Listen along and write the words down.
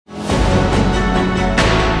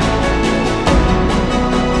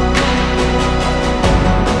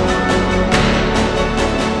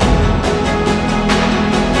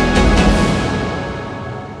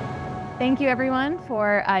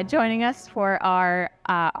for joining us for our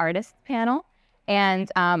artists panel. And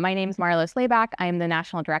my name is Marlo Slayback. I am the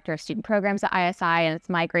National Director of Student Programs at ISI, and it's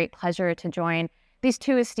my great pleasure to join these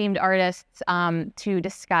two esteemed artists to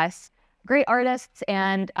discuss great artists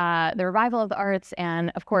and the revival of the arts,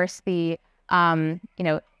 and of course the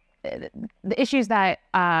the issues that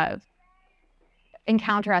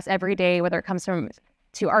encounter us every day, whether it comes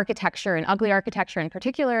to architecture and ugly architecture in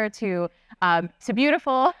particular, to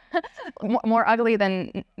beautiful, more ugly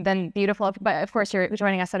than beautiful. But of course, you're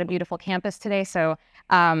joining us at a beautiful campus today, so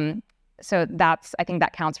that's, I think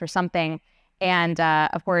that counts for something. And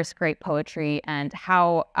of course, great poetry and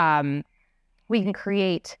how we can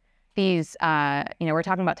create these. We're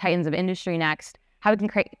talking about titans of industry next. How we can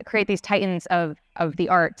create these titans of the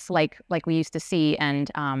arts like we used to see,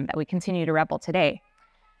 and that we continue to revel today.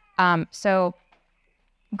 So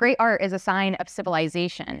great art is a sign of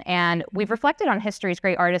civilization, and we've reflected on history's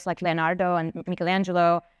great artists like Leonardo and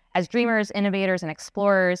Michelangelo as dreamers, innovators, and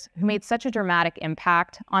explorers who made such a dramatic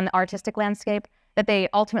impact on the artistic landscape that they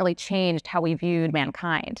ultimately changed how we viewed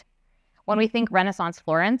mankind. When we think Renaissance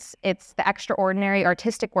Florence, it's the extraordinary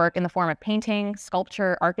artistic work in the form of painting,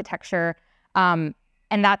 sculpture, architecture, and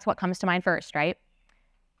that's what comes to mind first, right?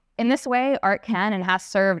 In this way, art can and has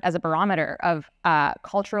served as a barometer of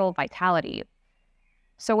cultural vitality.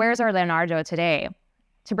 So where's our Leonardo today?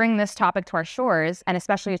 To bring this topic to our shores, and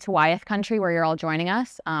especially to Wyeth country, where you're all joining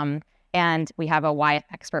us, and we have a Wyeth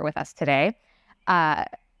expert with us today,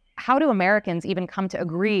 how do Americans even come to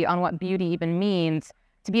agree on what beauty even means,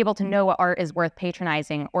 to be able to know what art is worth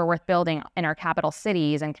patronizing or worth building in our capital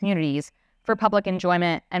cities and communities for public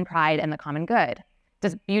enjoyment and pride and the common good?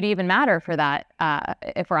 Does beauty even matter for that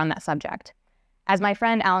if we're on that subject? As my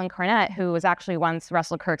friend Alan Cornett, who was actually once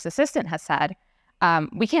Russell Kirk's assistant, has said,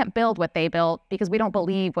 we can't build what they built because we don't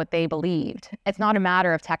believe what they believed. It's not a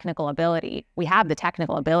matter of technical ability. We have the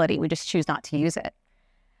technical ability, we just choose not to use it.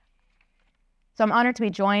 So I'm honored to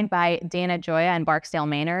be joined by Dana Gioia and Barksdale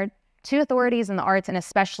Maynard, two authorities in the arts and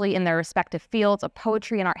especially in their respective fields of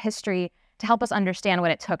poetry and art history, to help us understand what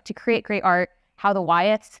it took to create great art, how the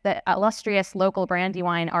Wyeths, the illustrious local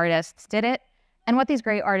Brandywine artists, did it, and what these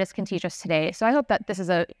great artists can teach us today. So I hope that this is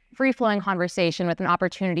a free-flowing conversation with an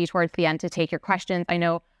opportunity towards the end to take your questions. I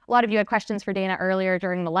know a lot of you had questions for Dana earlier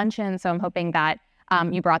during the luncheon, so I'm hoping that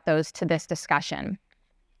you brought those to this discussion.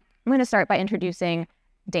 I'm going to start by introducing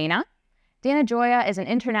Dana. Dana Gioia is an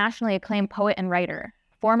internationally acclaimed poet and writer,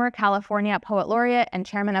 former California Poet Laureate and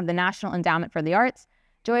chairman of the National Endowment for the Arts.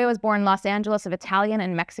 Gioia was born in Los Angeles of Italian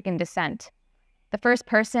and Mexican descent. The first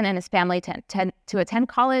person in his family to attend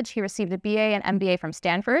college, he received a BA and MBA from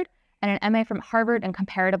Stanford and an MA from Harvard in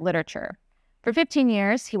comparative literature. For 15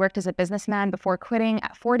 years, he worked as a businessman before quitting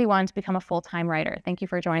at 41 to become a full-time writer. Thank you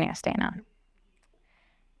for joining us, Dana.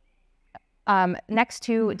 Next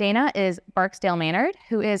to Dana is Barksdale Maynard,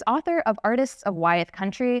 who is author of Artists of Wyeth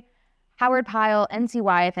Country, Howard Pyle, N.C.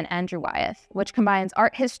 Wyeth, and Andrew Wyeth, which combines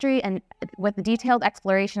art history and with the detailed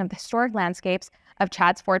exploration of the historic landscapes of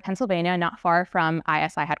Chadds Ford, Pennsylvania, not far from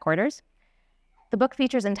ISI headquarters. The book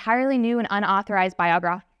features entirely new and unauthorized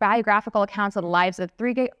biographical accounts of the lives of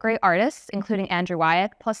three great artists, including Andrew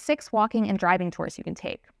Wyeth, plus 6 walking and driving tours you can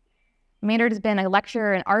take. Maynard has been a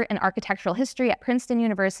lecturer in art and architectural history at Princeton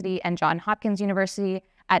University and Johns Hopkins University,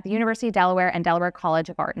 at the University of Delaware and Delaware College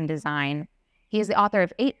of Art and Design. He is the author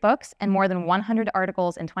of 8 books and more than 100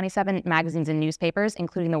 articles in 27 magazines and newspapers,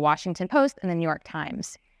 including the Washington Post and the New York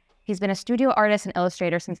Times. He's been a studio artist and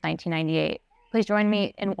illustrator since 1998. Please join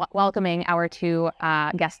me in welcoming our two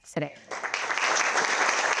guests today.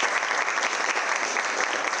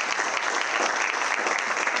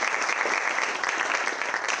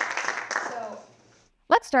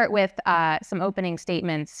 Let's start with some opening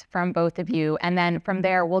statements from both of you, and then from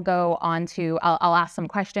there we'll go on to, I'll ask some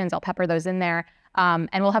questions, I'll pepper those in there, and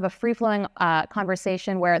we'll have a free-flowing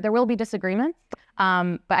conversation where there will be disagreements,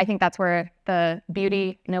 but I think that's where the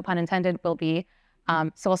beauty, no pun intended, will be.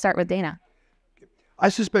 So we'll start with Dana. I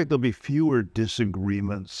suspect there'll be fewer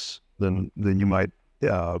disagreements than you might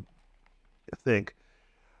think.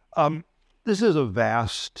 This is a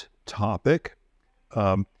vast topic.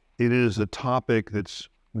 It is a topic that's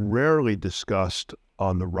rarely discussed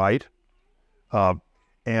on the right,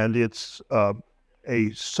 and it's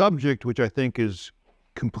a subject which I think is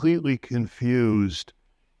completely confused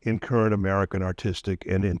in current American artistic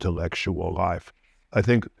and intellectual life. I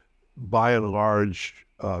think by and large,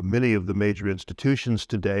 many of the major institutions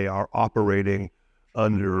today are operating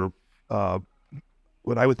under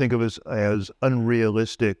what I would think of as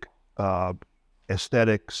unrealistic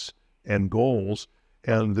aesthetics and goals.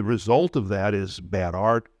 And the result of that is bad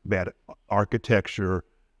art, bad architecture,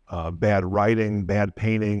 bad writing, bad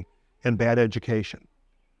painting, and bad education.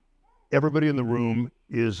 Everybody in the room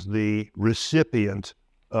is the recipient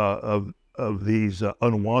of these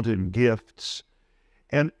unwanted gifts.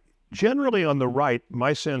 And generally on the right,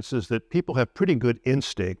 my sense is that people have pretty good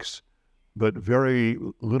instincts, but very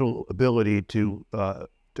little ability to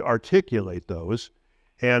articulate those.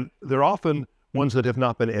 And they're often ones that have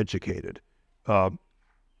not been educated.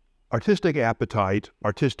 Artistic appetite,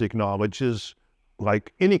 artistic knowledge is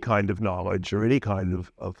like any kind of knowledge or any kind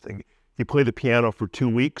of thing. You play the piano for 2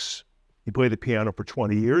 weeks, you play the piano for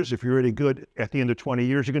 20 years. If you're really good at the end of 20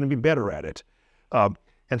 years, you're going to be better at it.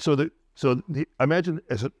 And so I imagine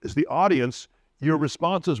as the audience, your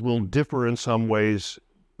responses will differ in some ways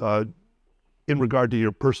in regard to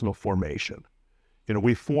your personal formation. You know,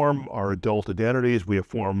 we form our adult identities, we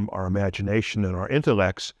form our imagination and our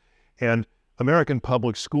intellects, and American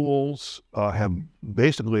public schools have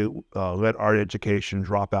basically let art education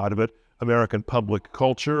drop out of it. American public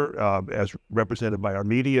culture, as represented by our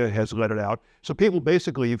media, has let it out. So people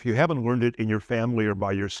basically, if you haven't learned it in your family or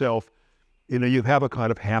by yourself, you know, you have a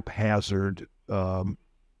kind of haphazard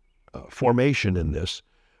formation in this.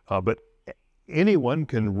 But anyone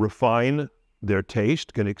can refine their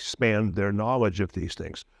taste, can expand their knowledge of these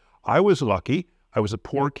things. I was lucky. I was a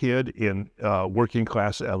poor kid in working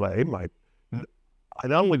class LA.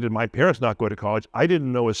 Not only did my parents not go to college, I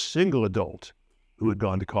didn't know a single adult who had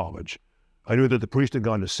gone to college. I knew that the priest had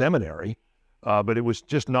gone to seminary, but it was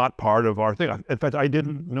just not part of our thing. In fact, I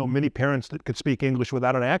didn't know many parents that could speak English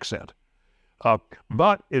without an accent.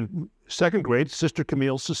 But in second grade, Sister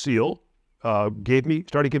Camille Cecile started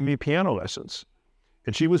giving me piano lessons.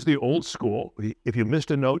 And she was the old school. If you missed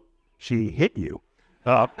a note, she hit you.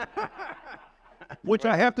 Which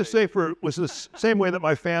I have to say was the same way that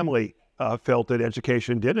my family felt that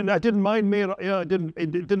education did. And I didn't mind me, it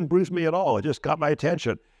didn't bruise me at all. It just got my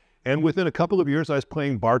attention. And within a couple of years, I was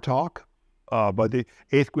playing Bartok. By the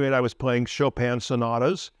 8th grade, I was playing Chopin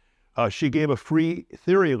sonatas. She gave a free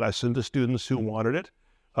theory lesson to students who wanted it.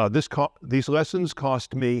 These lessons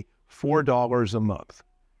cost me $4 a month,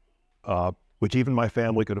 which even my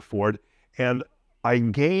family could afford. And I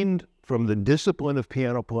gained from the discipline of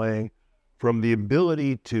piano playing, from the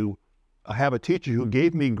ability to have a teacher who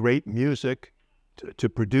gave me great music to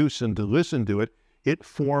produce and to listen to it. It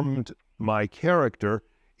formed my character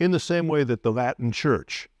in the same way that the Latin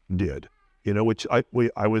Church did, you know, which I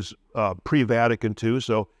was pre-Vatican II,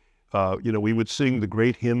 so you know, we would sing the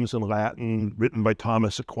great hymns in Latin written by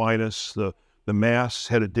Thomas Aquinas. The Mass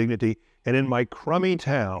had a dignity. And in my crummy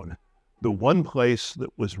town, the one place that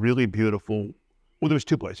was really beautiful, well, there was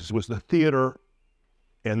two places. It was the theater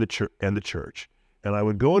and the church. And I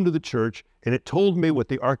would go into the church, and it told me what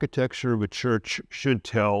the architecture of a church should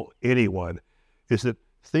tell anyone, is that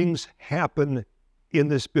things happen in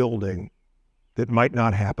this building that might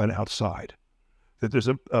not happen outside. That there's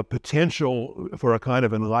a potential for a kind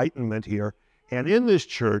of enlightenment here. And in this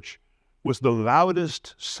church was the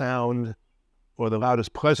loudest sound, or the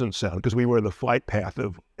loudest pleasant sound, because we were in the flight path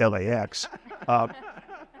of LAX,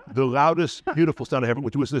 the loudest, beautiful sound I ever,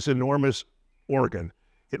 which was this enormous organ.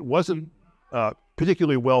 It wasn't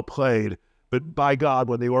particularly well played, but by God,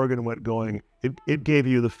 when the organ went going, it gave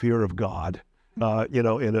you the fear of God, you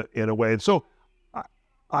know, in a way. And so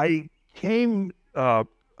I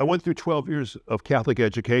went through 12 years of Catholic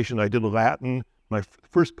education. I did Latin. My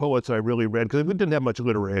first poets I really read, because we didn't have much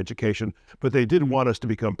literary education, but they did want us to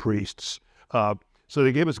become priests. So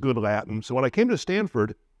they gave us good Latin. So when I came to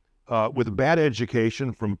Stanford with a bad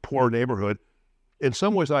education from poor neighborhood, in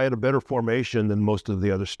some ways I had a better formation than most of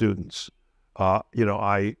the other students. You know,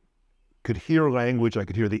 I could hear language. I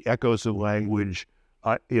could hear the echoes of language.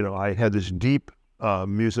 You know, I had this deep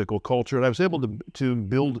musical culture, and I was able to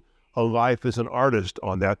build a life as an artist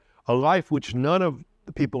on that, a life which none of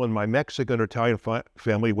the people in my Mexican or Italian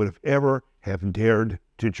family would have ever have dared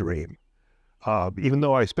to dream. Even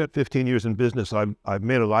though I spent 15 years in business, I've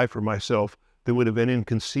made a life for myself that would have been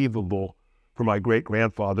inconceivable for my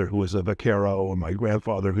great-grandfather, who was a vaquero, and my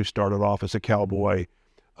grandfather, who started off as a cowboy,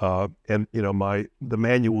 and, you know, the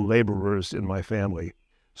manual laborers in my family.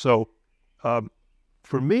 So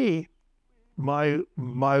for me,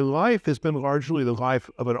 my life has been largely the life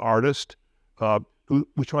of an artist who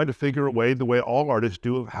was trying to figure a way, the way all artists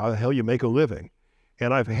do, of how the hell you make a living.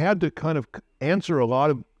 And I've had to kind of answer a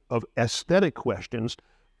lot of aesthetic questions,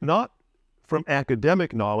 not from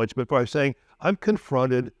academic knowledge, but by saying, I'm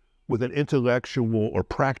confronted with an intellectual or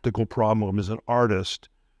practical problem as an artist.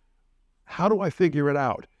 How do I figure it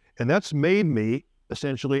out? And that's made me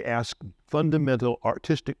essentially ask fundamental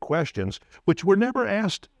artistic questions, which were never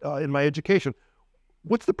asked in my education.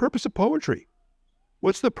 What's the purpose of poetry?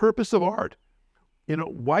 What's the purpose of art? You know,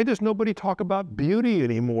 why does nobody talk about beauty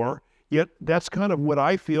anymore? Yet that's kind of what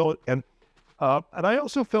I feel. And I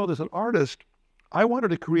also felt as an artist, I wanted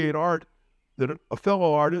to create art that a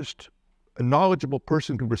fellow artist, a knowledgeable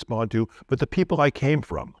person could respond to, but the people I came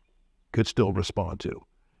from could still respond to.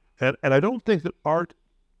 And I don't think that art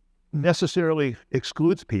necessarily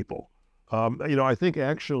excludes people. You know, I think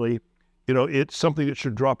actually, you know, it's something that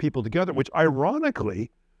should draw people together, which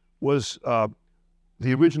ironically was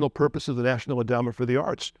the original purpose of the National Endowment for the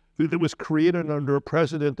Arts, that was created under a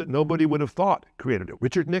president that nobody would have thought created it,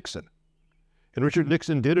 Richard Nixon. And Richard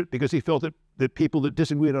Nixon did it because he felt that people that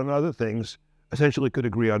disagreed on other things essentially could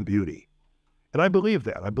agree on beauty. And I believe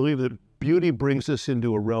that. I believe that beauty brings us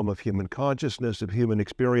into a realm of human consciousness, of human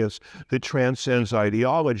experience that transcends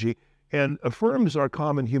ideology and affirms our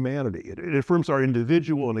common humanity. It affirms our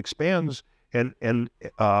individual and expands and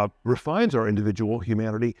refines our individual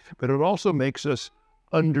humanity, but it also makes us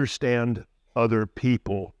understand other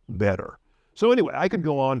people better. So anyway, I could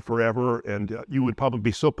go on forever, and you would probably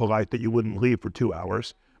be so polite that you wouldn't leave for 2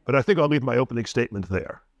 hours, but I think I'll leave my opening statement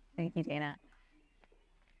there. Thank you, Dana.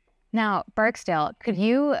 Now, Barksdale, could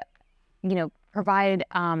you, provide,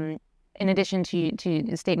 in addition to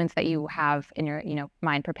the statements that you have in your,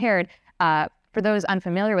 mind prepared, for those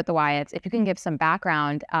unfamiliar with the Wyatts, if you can give some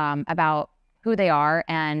background about who they are,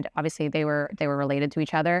 and obviously they were related to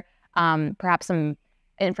each other, perhaps some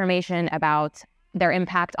information about their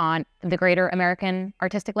impact on the greater American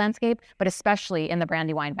artistic landscape, but especially in the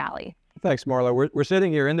Brandywine Valley. Thanks, Marlo. We're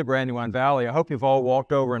sitting here in the Brandywine Valley. I hope you've all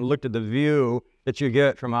walked over and looked at the view that you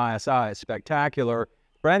get from ISI. It's spectacular.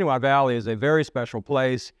 Brandywine Valley is a very special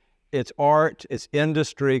place. It's art, it's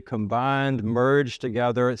industry combined, merged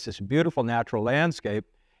together. It's this beautiful natural landscape.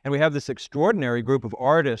 And we have this extraordinary group of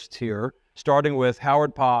artists here, starting with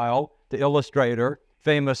Howard Pyle, the illustrator,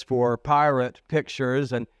 famous for pirate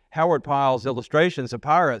pictures. And Howard Pyle's illustrations of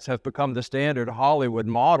pirates have become the standard Hollywood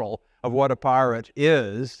model of what a pirate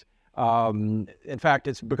is. In fact,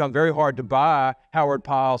 it's become very hard to buy Howard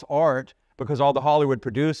Pyle's art because all the Hollywood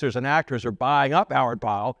producers and actors are buying up Howard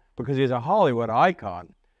Pyle because he's a Hollywood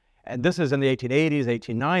icon. And this is in the 1880s,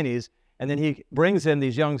 1890s. And then he brings in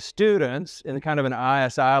these young students in kind of an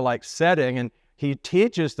ISI-like setting, and he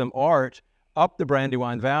teaches them art up the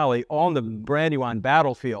Brandywine Valley on the Brandywine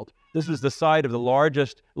battlefield. This is the site of the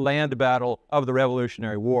largest land battle of the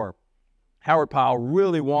Revolutionary War. Howard Pyle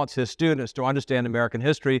really wants his students to understand American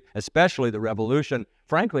history, especially the Revolution.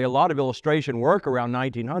 Frankly, a lot of illustration work around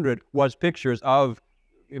 1900 was pictures of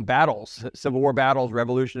battles, Civil War battles,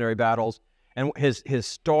 Revolutionary battles. And his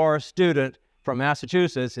star student from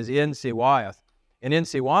Massachusetts is N.C. Wyeth. And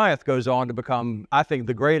N.C. Wyeth goes on to become, I think,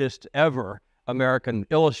 the greatest ever American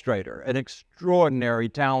illustrator, an extraordinary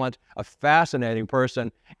talent, a fascinating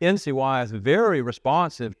person. N.C. Wyeth, very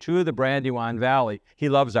responsive to the Brandywine Valley. He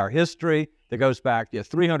loves our history that goes back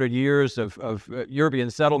 300 years of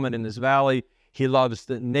European settlement in this valley. He loves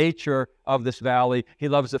the nature of this valley. He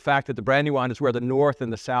loves the fact that the Brandywine is where the North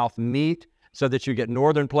and the South meet, so that you get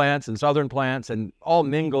northern plants and southern plants and all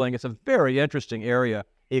mingling. It's a very interesting area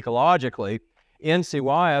ecologically. N.C.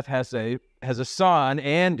 Wyeth has a son,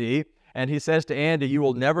 Andy, and he says to Andy, "You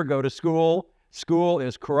will never go to school. School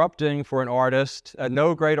is corrupting for an artist.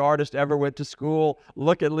 No great artist ever went to school.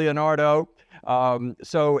 Look at Leonardo."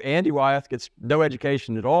 So Andy Wyeth gets no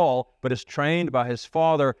education at all, but is trained by his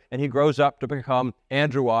father, and he grows up to become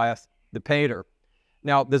Andrew Wyeth, the painter.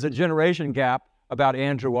 Now, there's a generation gap about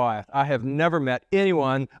Andrew Wyeth. I have never met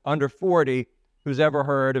anyone under 40 who's ever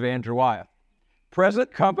heard of Andrew Wyeth.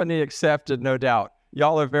 Present company accepted, no doubt.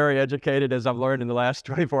 Y'all are very educated, as I've learned in the last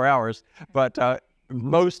 24 hours, but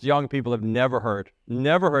most young people have never heard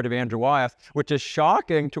of Andrew Wyeth, which is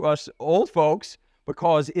shocking to us old folks,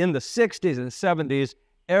 because in the 60s and 70s,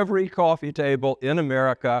 every coffee table in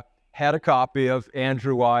America had a copy of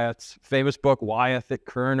Andrew Wyeth's famous book, Wyeth at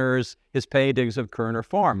Kerner's, his paintings of Kerner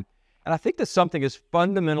Farm. And I think that something has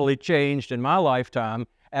fundamentally changed in my lifetime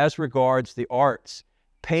as regards the arts.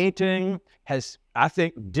 Painting has, I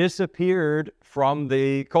think, disappeared from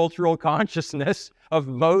the cultural consciousness of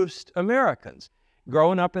most Americans.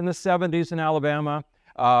 Growing up in the 70s in Alabama,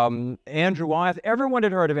 Andrew Wyeth, everyone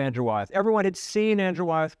had heard of Andrew Wyeth. Everyone had seen Andrew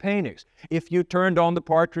Wyeth paintings. If you turned on the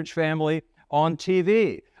Partridge Family on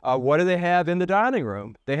TV, what do they have in the dining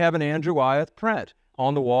room? They have an Andrew Wyeth print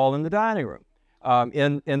on the wall in the dining room.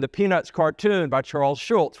 In the Peanuts cartoon by Charles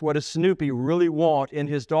Schulz, what does Snoopy really want in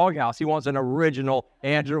his doghouse? He wants an original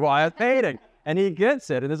Andrew Wyeth painting, and he gets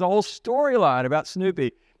it. And there's a whole storyline about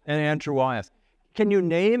Snoopy and Andrew Wyeth. Can you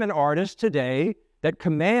name an artist today that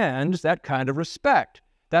commands that kind of respect,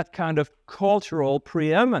 that kind of cultural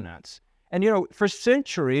preeminence? And, you know, for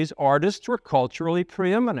centuries, artists were culturally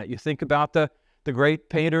preeminent. You think about the great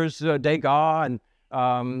painters, Degas and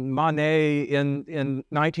Manet in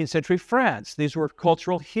 19th century France. These were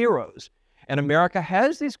cultural heroes. And America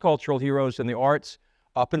has these cultural heroes in the arts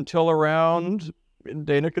up until around,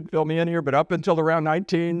 Dana could fill me in here, but up until around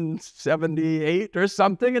 1978 or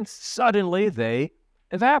something, and suddenly they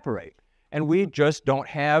evaporate. And we just don't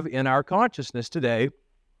have in our consciousness today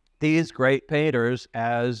these great painters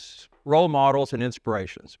as role models and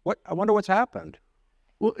inspirations. I wonder what's happened.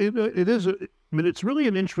 Well, it is. I mean, it's really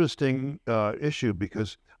an interesting issue,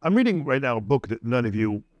 because I'm reading right now a book that none of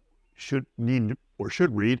you should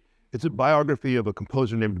read. It's a biography of a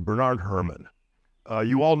composer named Bernard Herrmann.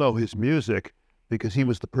 You all know his music because he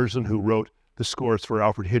was the person who wrote the scores for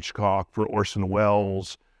Alfred Hitchcock, for Orson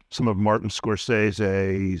Welles, some of Martin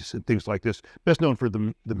Scorsese's, and things like this. Best known for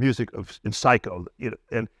the music in Psycho, you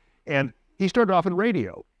know, and he started off in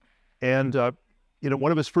radio, and you know,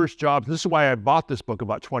 one of his first jobs. This is why I bought this book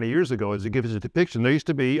about 20 years ago, is it gives a depiction. There used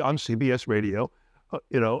to be on CBS Radio,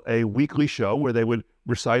 you know, a weekly show where they would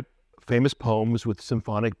recite famous poems with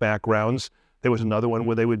symphonic backgrounds. There was another one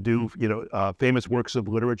where they would do, you know, famous works of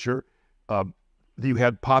literature. You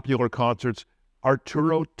had popular concerts.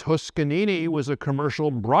 Arturo Toscanini was a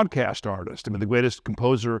commercial broadcast artist. I mean, the greatest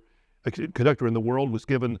composer, conductor in the world, was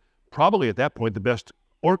given probably at that point the best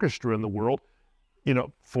orchestra in the world, you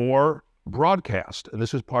know, for broadcast. And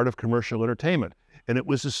this was part of commercial entertainment. And it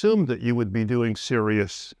was assumed that you would be doing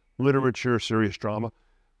serious literature, serious drama.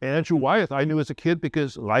 And Andrew Wyeth, I knew as a kid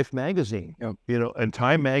because Life magazine, Yep. you know, and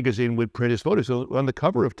Time magazine would print his photos. So on the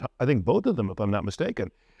cover of, I think both of them, if I'm not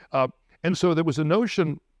mistaken. And so there was a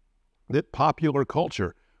notion that popular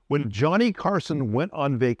culture, when Johnny Carson went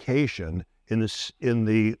on vacation in the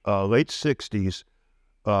late 60s,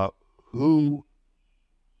 who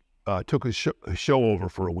took a show over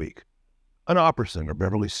for a week? An opera singer,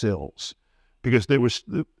 Beverly Sills, because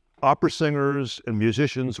the opera singers and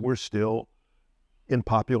musicians were still in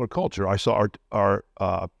popular culture. I saw Arthur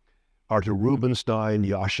Rubinstein,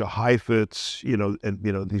 Jascha Heifetz, you know, and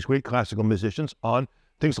you know, these great classical musicians on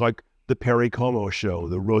things like the Perry Como show,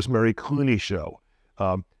 the Rosemary Clooney show.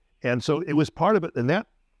 And so it was part of it, and that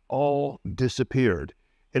all disappeared.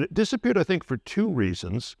 And it disappeared, I think, for two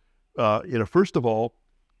reasons. You know, first of all,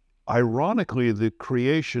 ironically, the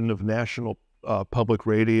creation of national public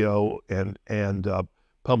radio and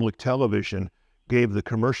public television gave the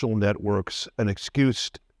commercial networks an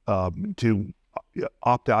excuse to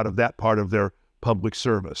opt out of that part of their public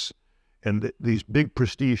service. And these big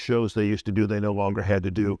prestige shows they used to do, they no longer had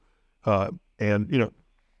to do. And, you know,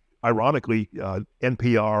 ironically,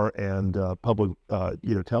 NPR and public,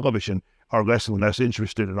 you know, television are less and less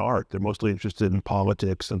interested in art. They're mostly interested in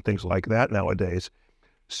politics and things like that nowadays.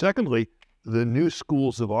 Secondly, the new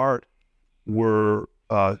schools of art were,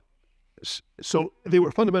 so they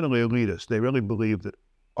were fundamentally elitist. They really believed that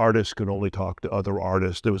artists could only talk to other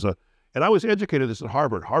artists. There was and I was educated this at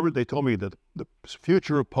Harvard. Harvard, they told me that the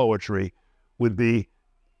future of poetry would be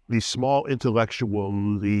these small intellectual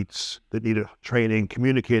elites that needed training,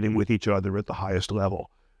 communicating with each other at the highest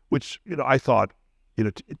level, which, you know, I thought, you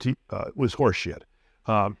know, was horseshit.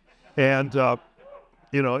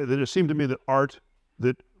 You know, it seemed to me that art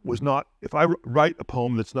that was not, if I write a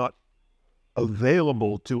poem that's not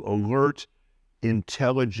available to alert,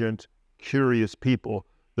 intelligent, curious people,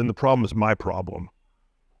 then the problem is my problem,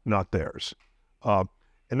 not theirs. And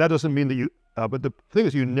that doesn't mean that you, but the thing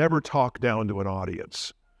is, you never talk down to an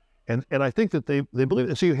audience. And I think that they believe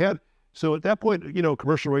it. So at that point, you know,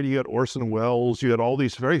 commercial radio, you had Orson Welles, you had all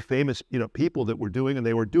these very famous, you know, people that were doing, and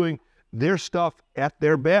they were doing their stuff at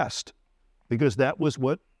their best, because that was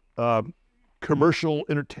what commercial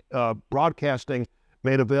broadcasting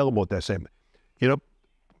made available at that same. You know,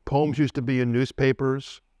 poems used to be in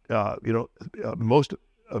newspapers. You know, most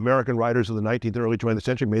American writers of the 19th, early 20th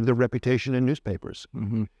century made their reputation in newspapers.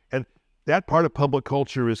 Mm-hmm. And that part of public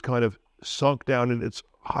culture is kind of sunk down, and it's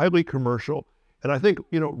highly commercial. And I think,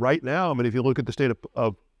 you know, right now, I mean, if you look at the state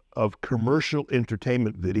of commercial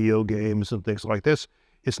entertainment, video games and things like this,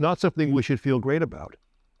 it's not something we should feel great about.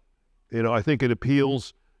 You know, I think it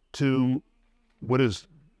appeals to what is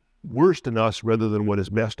worst in us rather than what is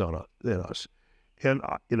best in us. And,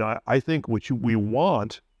 you know, I think what we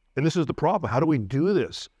want, and this is the problem, how do we do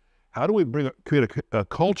this? How do we create a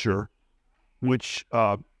culture which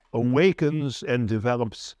awakens and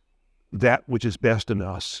develops that which is best in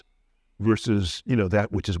us versus, you know,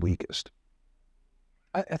 that which is weakest?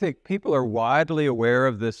 I think people are widely aware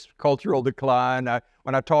of this cultural decline.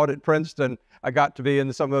 When I taught at Princeton, I got to be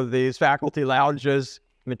in some of these faculty lounges.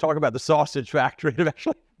 I mean, talk about the sausage factory. It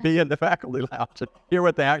actually be in the faculty lounge and hear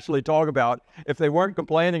what they actually talk about. If they weren't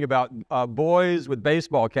complaining about boys with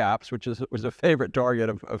baseball caps, which was a favorite target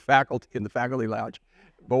of faculty in the faculty lounge,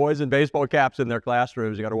 boys in baseball caps in their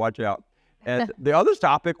classrooms, you got to watch out. And the other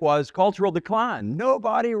topic was cultural decline.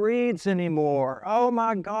 Nobody reads anymore. Oh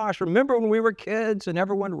my gosh, remember when we were kids and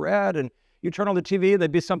everyone read, and you turn on the TV,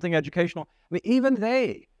 there'd be something educational. I mean, even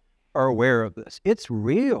they are aware of this. It's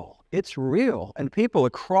real. It's real. And people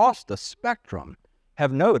across the spectrum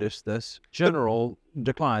have noticed this general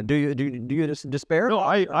decline. Do you just despair? No,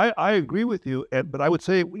 I agree with you, but I would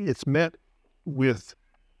say it's met with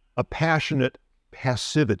a passionate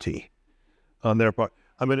passivity on their part.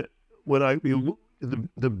 I mean,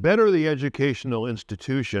 the better the educational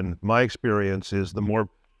institution, my experience is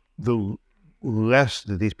the less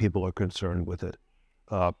that these people are concerned with it.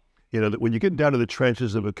 That when you get down to the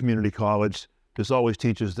trenches of a community college, there's always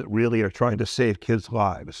teachers that really are trying to save kids'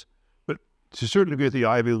 lives. But to a certain degree at the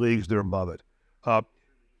Ivy Leagues, they're above it. But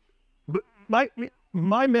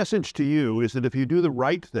my message to you is that if you do the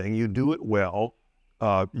right thing, you do it well,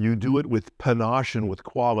 you do it with panache and with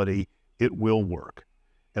quality, it will work.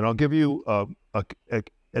 And I'll give you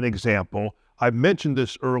an example. I mentioned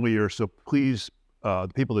this earlier, so please, the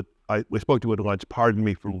people that we spoke to at lunch, pardon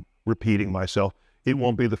me for repeating myself. It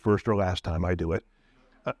won't be the first or last time I do it.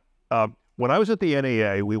 When I was at the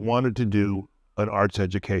NAA, we wanted to do an arts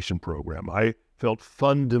education program. I felt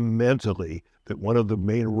fundamentally that one of the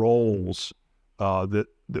main roles that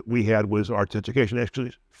we had was arts education.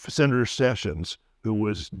 Actually, Senator Sessions, who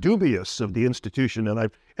was dubious of the institution,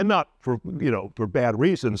 and not for bad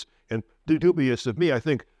reasons, and dubious of me. I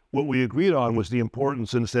think what we agreed on was the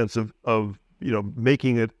importance in the sense of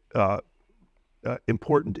making it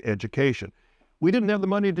important education. We didn't have the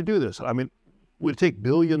money to do this. I mean, it would take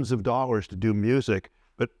billions of dollars to do music,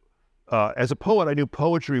 but as a poet, I knew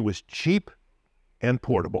poetry was cheap and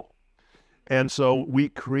portable. And so we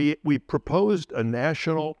proposed a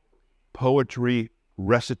national poetry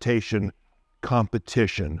recitation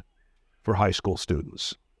competition for high school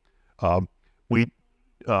students. We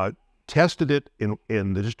tested it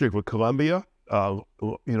in the District of Columbia,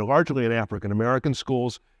 largely in African American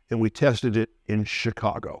schools, and we tested it in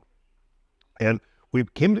Chicago. And we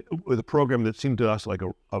came with a program that seemed to us like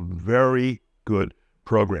a very good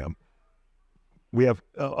program. We have,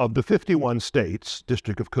 of the 51 states,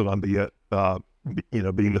 District of Columbia,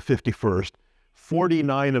 being the 51st,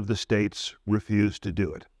 49 of the states refused to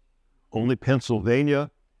do it. Only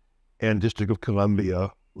Pennsylvania and District of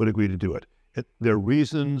Columbia would agree to do it. Their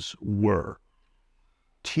reasons were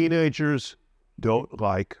teenagers don't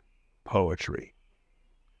like poetry.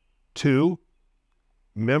 2,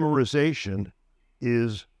 memorization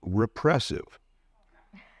is repressive.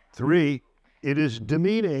 3, it is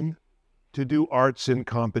demeaning to do arts in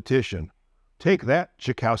competition. Take that,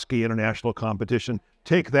 Tchaikovsky International Competition.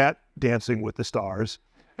 Take that, Dancing with the Stars.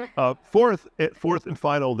 Fourth and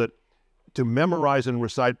final, that to memorize and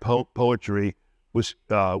recite poetry was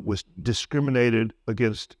discriminated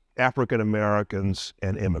against African Americans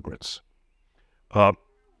and immigrants. All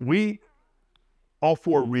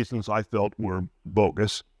 4 reasons I felt were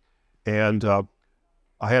bogus, and I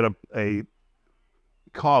had a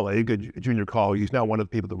colleague, a junior colleague, he's now one of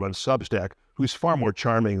the people that runs Substack, who's far more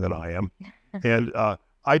charming than I am, and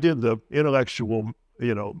I did the intellectual,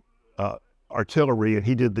 artillery, and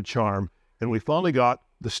he did the charm, and we finally got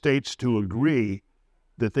the states to agree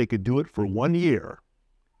that they could do it for 1 year,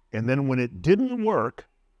 and then when it didn't work,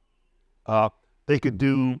 they could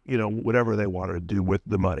do, whatever they wanted to do with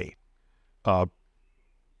the money.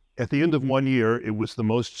 At the end of 1 year, it was the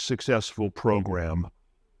most successful program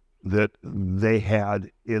that they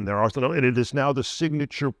had in their arsenal, and it is now the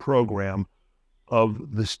signature program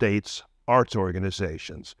of the state's arts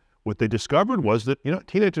organizations. What they discovered was that,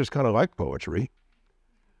 teenagers kind of like poetry,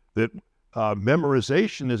 that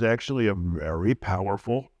memorization is actually a very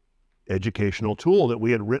powerful educational tool that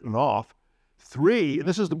we had written off. 3, and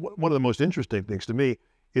this is one of the most interesting things to me,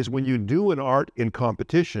 is when you do an art in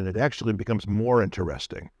competition, it actually becomes more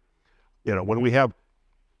interesting. When we have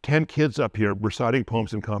 10 kids up here reciting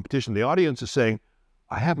poems in competition, the audience is saying,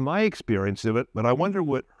 I have my experience of it, but I wonder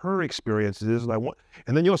what her experience is. And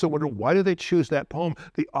then you also wonder, why did they choose that poem?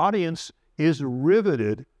 The audience is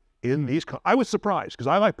riveted in these. I was surprised because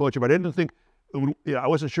I like poetry, but I didn't think, I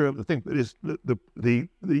wasn't sure of the thing. But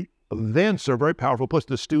the events are very powerful. Plus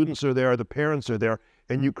the students are there, the parents are there,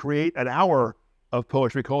 and you create an hour of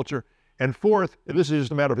poetry culture. And 4th, and this is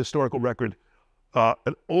just a matter of historical record,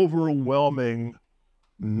 an overwhelming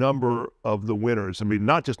number of the winners, I mean,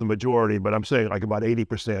 not just the majority, but I'm saying like about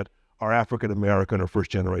 80% are African American or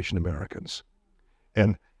first generation Americans.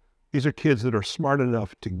 And These are kids that are smart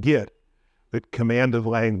enough to get that command of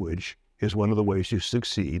language is one of the ways you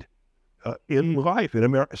succeed in life,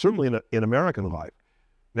 certainly in American life.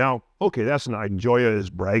 Now, okay, that's not, Gioia is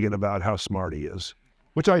bragging about how smart he is,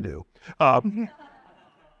 which I do.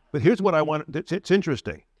 But here's what I want, it's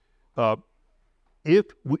interesting. If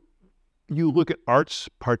you look at arts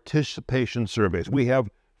participation surveys, we have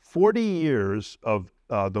 40 years of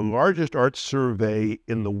the largest arts survey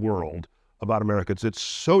in the world about Americans. It's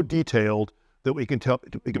so detailed that we can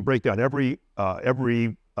break down every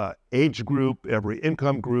age group, every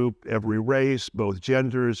income group, every race, both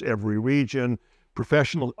genders, every region,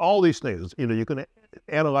 professional, all these things. You know, you can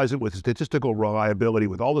analyze it with statistical reliability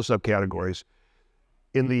with all the subcategories.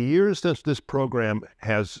 In the years since this program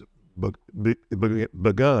has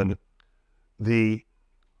begun, the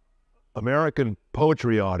American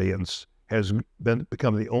poetry audience has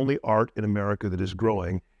become the only art in America that is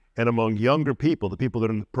growing. And among younger people, the people that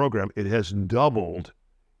are in the program, it has doubled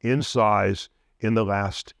in size in the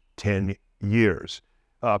last 10 years.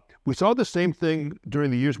 We saw the same thing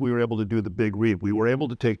during the years we were able to do the Big Read. We were able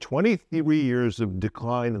to take 23 years of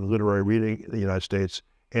decline in literary reading in the United States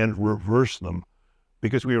and reverse them,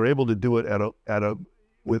 because we were able to do it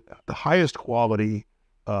with the highest quality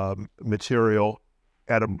material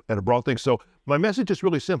at a broad thing. So my message is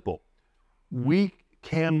really simple. We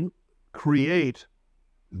can create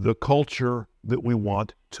the culture that we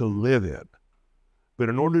want to live in. But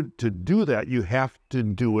in order to do that, you have to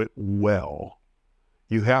do it well.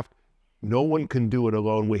 No one can do it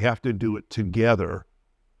alone. We have to do it together,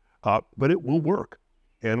 but it will work.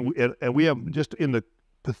 And we have, just in the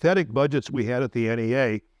pathetic budgets we had at the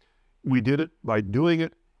NEA, we did it by doing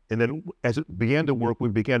it. And then as it began to work, we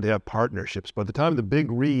began to have partnerships. By the time the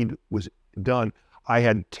Big Read was done, I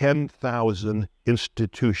had 10,000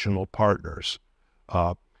 institutional partners,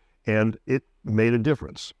 and it made a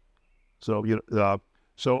difference. So,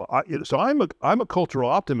 I'm a cultural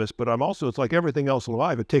optimist, but I'm also, it's like everything else in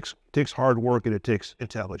life. It takes hard work and it takes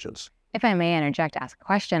intelligence. If I may interject, ask a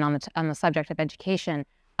question on the subject of education.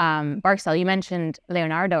 Barksdale, you mentioned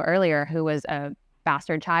Leonardo earlier, who was a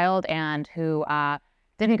bastard child and who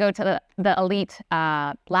didn't go to the elite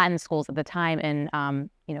Latin schools at the time in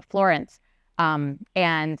Florence.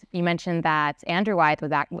 And you mentioned that Andrew Wyeth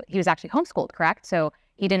he was actually homeschooled, correct? So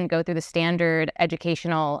he didn't go through the standard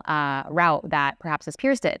educational route that perhaps his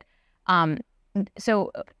peers did.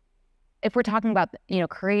 So if we're talking about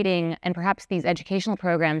creating, and perhaps these educational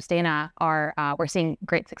programs, Dana, we're seeing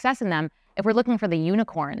great success in them. If we're looking for the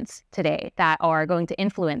unicorns today that are going to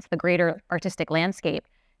influence the greater artistic landscape,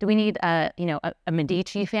 do we need a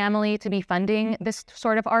Medici family to be funding this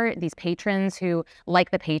sort of art? These patrons who,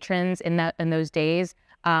 like the patrons in those days,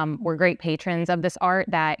 were great patrons of this art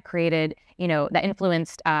that created, that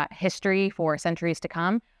influenced history for centuries to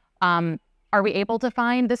come. Are we able to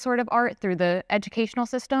find this sort of art through the educational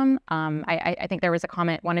system? I think there was a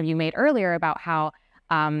comment one of you made earlier about how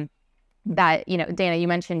that, Dana, you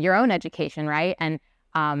mentioned your own education, right? And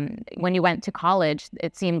when you went to college,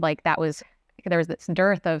 it seemed like there was this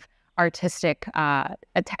dearth of artistic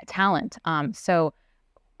talent. So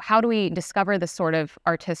how do we discover this sort of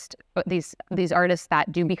these artists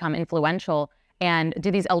that do become influential, and do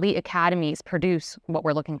these elite academies produce what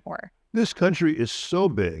we're looking for? This country is so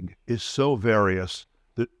big, is so various,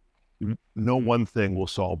 that no one thing will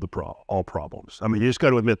solve all problems. I mean, you just got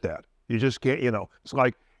to admit that. You just can't, it's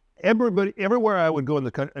like everywhere I would go in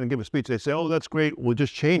the country and give a speech, they say, oh, that's great, we'll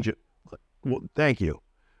just change it. Well, thank you.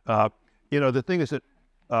 The thing is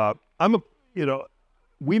that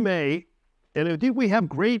we may, and indeed we have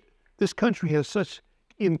this country has such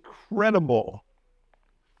incredible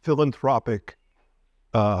philanthropic,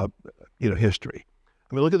 history.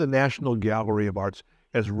 I mean, look at the National Gallery of Arts.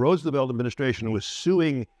 As Roosevelt administration was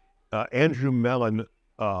suing Andrew Mellon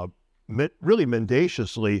really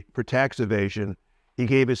mendaciously for tax evasion, he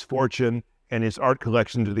gave his fortune and his art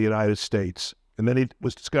collection to the United States. And then it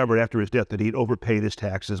was discovered after his death that he'd overpaid his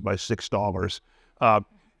taxes by $6. But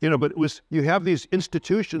you have these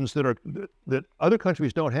institutions that other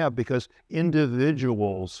countries don't have, because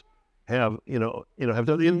individuals have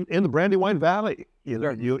done in the Brandywine Valley.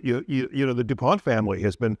 The DuPont family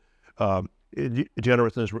has been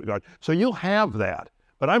generous in this regard. So you'll have that.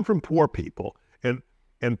 But I'm from poor people,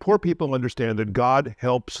 and poor people understand that God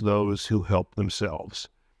helps those who help themselves.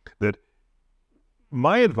 That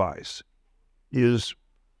my advice is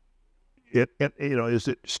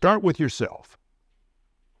start with yourself.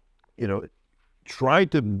 Try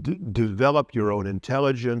to develop your own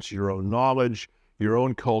intelligence, your own knowledge, your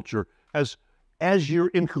own culture as your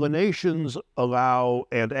inclinations allow,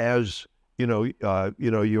 and as your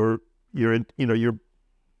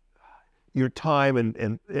your time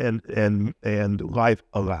and life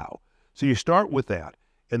allow. So you start with that,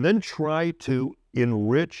 and then try to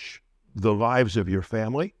enrich the lives of your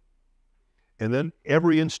family, and then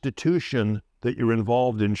every institution that you're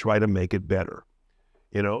involved in, try to make it better.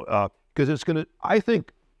 You know, because it's going to, I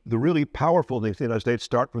think the really powerful things in the United States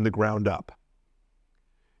start from the ground up.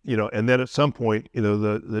 You know, and then at some point, you know,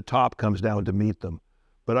 the top comes down to meet them.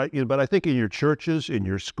 But I think in your churches, in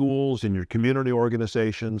your schools, in your community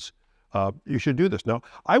organizations, you should do this. Now,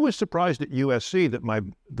 I was surprised at USC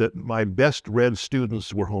that my best read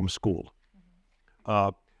students were homeschooled,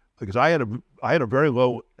 because I had a very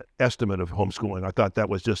low estimate of homeschooling. I thought that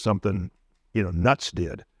was just something, you know, nuts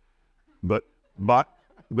did. But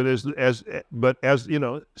as you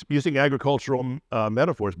know, using agricultural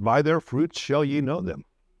metaphors, by their fruits shall ye know them.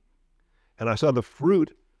 And I saw the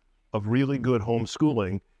fruit of really good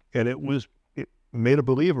homeschooling, and it made a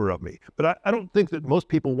believer of me. But I don't think that most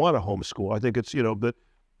people want to homeschool. I think it's, you know, that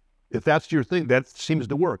if that's your thing, that seems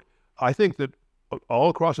to work. I think that all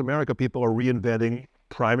across America, people are reinventing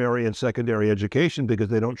primary and secondary education because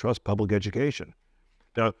they don't trust public education.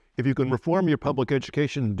 Now, if you can reform your public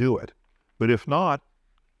education, do it. But if not,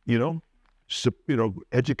 you know,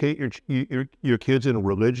 educate your kids in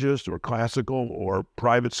religious or classical or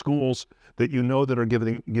private schools that you know that are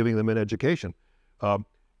giving them an education.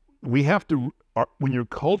 We have to, when your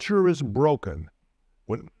culture is broken,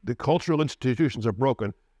 when the cultural institutions are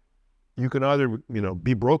broken, you can either, you know,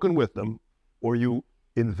 be broken with them, or you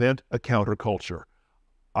invent a counterculture.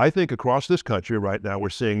 I think across this country right now, we're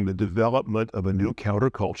seeing the development of a new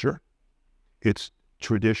counterculture. It's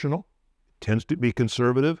traditional, tends to be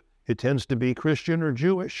conservative, it tends to be Christian or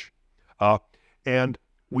Jewish. And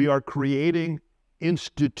we are creating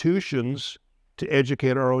institutions to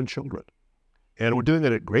educate our own children. And we're doing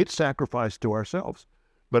it at great sacrifice to ourselves.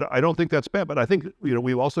 But I don't think that's bad. But I think, you know,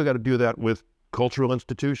 we've also got to do that with cultural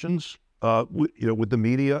institutions, you know, with the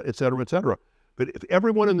media, et cetera, et cetera. But if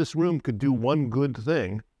everyone in this room could do one good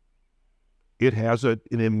thing, it has an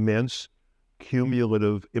immense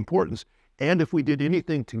cumulative importance. And if we did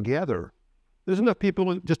anything together, there's enough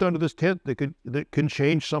people just under this tent that can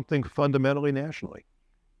change something fundamentally nationally.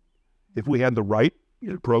 If we had the right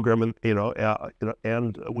program and,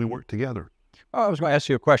 and we work together. Oh, I was going to ask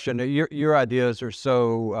you a question. Your ideas are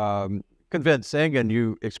so convincing, and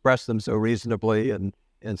you express them so reasonably and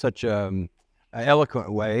in such an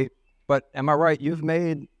eloquent way. But am I right? You've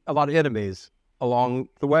made a lot of enemies along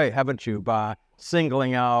the way, haven't you? By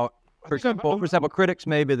singling out, for example, critics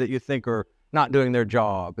maybe that you think are not doing their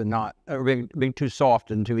job and not being too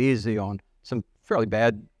soft and too easy on some fairly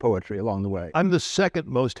bad poetry along the way. I'm the second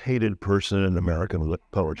most hated person in American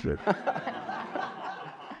poetry.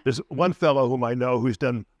 There's one fellow whom I know who's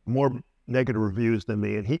done more negative reviews than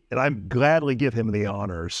me, and I gladly give him the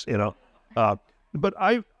honors, you know. But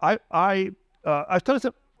I was telling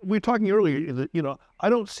you, we were talking earlier that, you know, I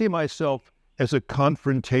don't see myself as a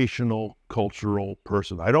confrontational cultural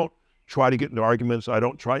person. I don't try to get into arguments. I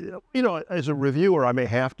don't try, you know, as a reviewer, I may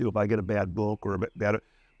have to if I get a bad book or a bad,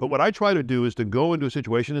 but what I try to do is to go into a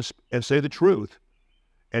situation and say the truth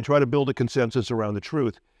and try to build a consensus around the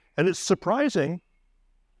truth. And it's surprising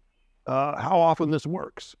how often this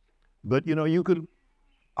works. But, you know,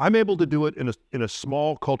 I'm able to do it in a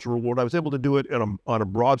small cultural world. I was able to do it on a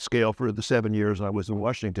broad scale for the 7 years I was in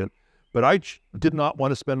Washington, but I did not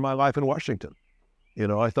want to spend my life in Washington. You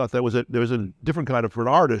know, I thought there was a different kind of, for an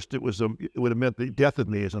artist, it would have meant the death of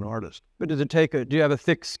me as an artist. But does it take do you have a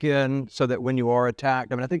thick skin so that when you are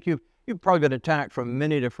attacked, I mean, I think you've probably been attacked from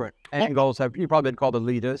many different angles. You've probably been called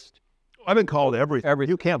elitist. I've been called everything.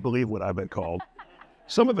 You can't believe what I've been called.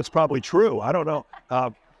 Some of it's probably true. I don't know.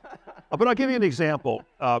 But I'll give you an example.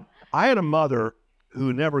 I had a mother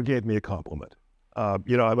who never gave me a compliment.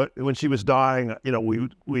 You know, when she was dying, you know,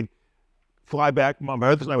 we'd fly back. My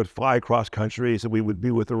husband and I would fly across country, so we would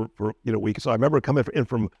be with her for, you know, weeks. So I remember coming in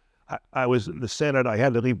from, I was in the Senate. I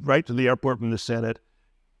had to leave right to the airport from the Senate,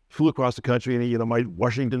 flew across the country in, you know, my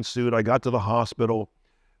Washington suit. I got to the hospital,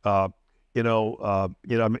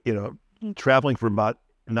 traveling for about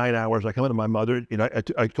 9 hours. I come into my mother, you know,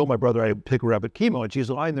 I told my brother I'd pick her up at chemo, and she's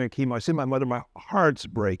lying there in chemo. I see my mother, my heart's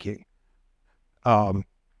breaking. I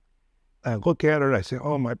look at her and I say,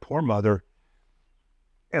 oh, my poor mother.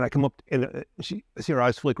 And I come up and I see her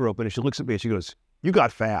eyes flicker open, and she looks at me and she goes, "You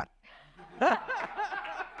got fat."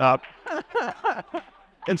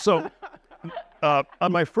 And so on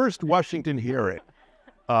my first Washington hearing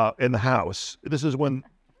in the House, this is when,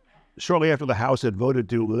 shortly after the House had voted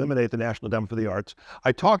to eliminate the National Endowment for the Arts,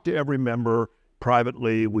 I talked to every member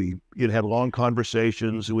privately. We had long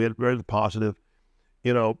conversations. We had very positive,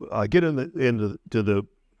 you know, get into the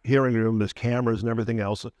hearing room, there's cameras and everything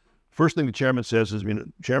else. First thing the chairman says is,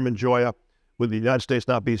 Chairman Gioia, would the United States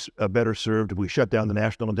not be better served if we shut down the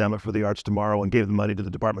National Endowment for the Arts tomorrow and gave the money to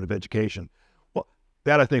the Department of Education? Well,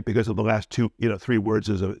 that I think because of the last three words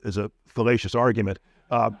is a fallacious argument,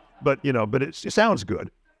 but it sounds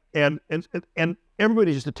good, and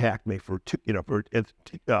everybody just attacked me for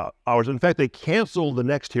hours. In fact, they canceled the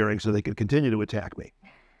next hearing so they could continue to attack me.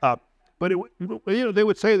 But they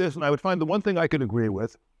would say this, and I would find the one thing I could agree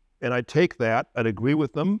with, and I'd take that, I'd agree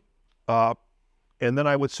with them. And then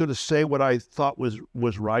I would sort of say what I thought was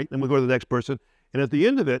right, and we'd go to the next person. And at the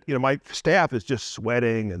end of it, my staff is just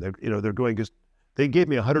sweating, and they're going, because they gave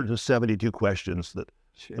me 172 questions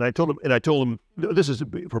and I told them this is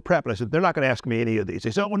for prep, and I said they're not going to ask me any of these.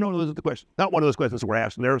 They said, oh no, those are the questions. Not one of those questions were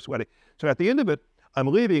asked, and they're sweating. So at the end of it, I'm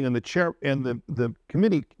leaving, and the chair and the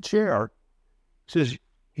committee chair says,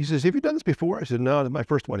 have you done this before? I said, no, my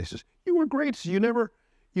first one. He says, you were great. So you never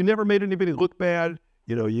made anybody look bad.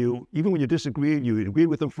 You even when you disagreed, you agreed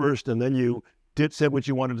with them first, and then you said what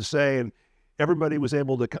you wanted to say, and everybody was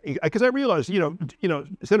able to. Because I realized,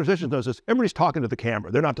 Senator Sessions knows this. Everybody's talking to the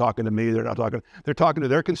camera. They're not talking to me. They're talking to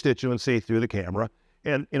their constituency through the camera,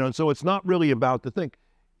 and so it's not really about the thing.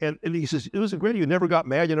 And he says, it was great. You never got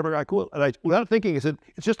mad. You never got cool. And I, without thinking, I said,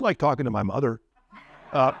 it's just like talking to my mother.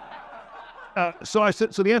 So I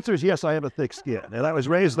said, so the answer is yes. I have a thick skin, and I was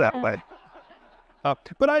raised that way.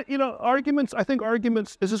 But arguments,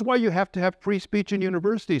 this is why you have to have free speech in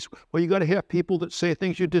universities. Well, you got to have people that say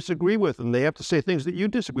things you disagree with, and they have to say things that you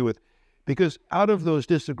disagree with, because out of those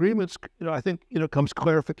disagreements, I think, comes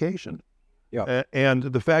clarification. Yeah. And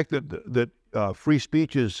the fact that free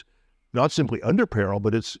speech is not simply under peril,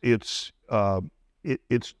 but it's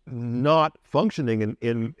not functioning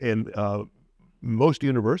in most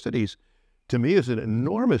universities, to me, is an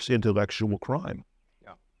enormous intellectual crime.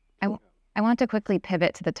 I want to quickly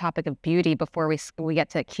pivot to the topic of beauty before we get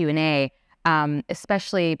to Q&A,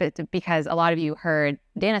 especially because a lot of you heard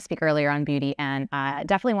Dana speak earlier on beauty, and I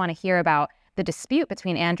definitely want to hear about the dispute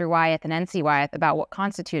between Andrew Wyeth and NC Wyeth about what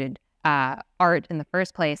constituted art in the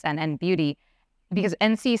first place and beauty, because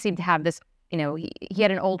NC seemed to have this, he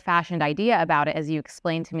had an old-fashioned idea about it, as you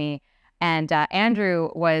explained to me, and Andrew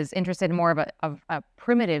was interested in more of a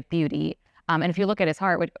primitive beauty. And if you look at his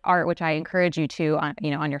art, which I encourage you to,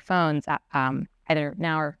 on your phones, either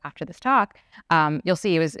now or after this talk, you'll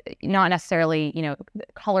see it was not necessarily,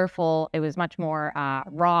 colorful. It was much more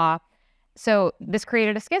raw. So this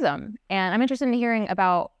created a schism. And I'm interested in hearing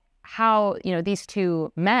about how, these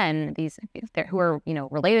two men, who are,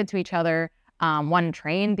 related to each other, one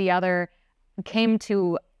trained the other, came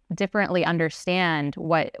to differently understand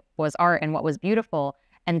what was art and what was beautiful.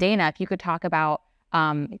 And Dana, if you could talk about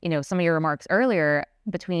some of your remarks earlier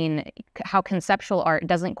between how conceptual art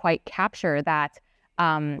doesn't quite capture that.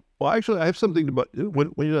 Well, actually, I have something about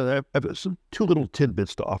I have some two little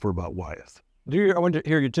tidbits to offer about Wyeth. I want to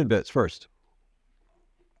hear your tidbits first.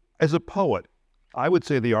 As a poet, I would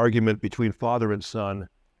say the argument between father and son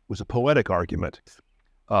was a poetic argument.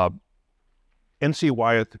 N.C.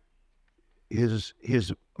 Wyeth,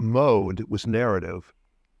 his mode was narrative,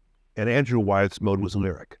 and Andrew Wyeth's mode was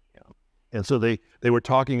lyric. And so they were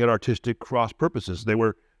talking at artistic cross purposes. They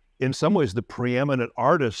were, in some ways, the preeminent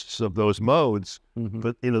artists of those modes. Mm-hmm.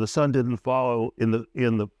 But the son didn't follow in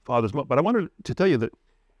the father's mode. But I wanted to tell you that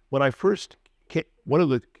when I first came, one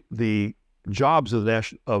of the jobs of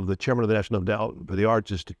the chairman of the National Endowment for the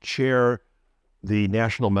Arts is to chair the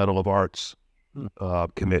National Medal of Arts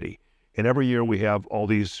committee. And every year we have all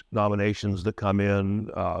these nominations that come in.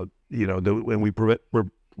 When we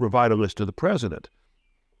provide a list to the president.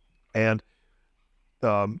 And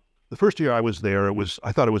the first year I was there,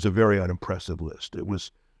 I thought it was a very unimpressive list. It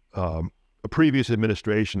was a previous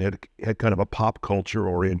administration had kind of a pop culture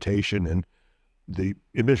orientation, and the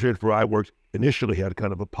administration where I worked initially had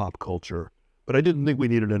kind of a pop culture. But I didn't think we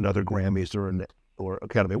needed another Grammys or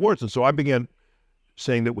Academy Awards, and so I began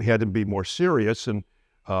saying that we had to be more serious. And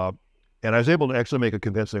I was able to actually make a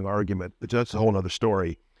convincing argument, but that's a whole other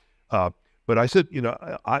story. But I said,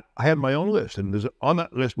 I had my own list, and on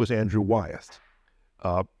that list was Andrew Wyeth.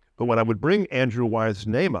 But when I would bring Andrew Wyeth's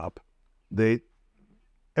name up,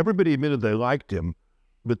 everybody admitted they liked him,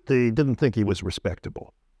 but they didn't think he was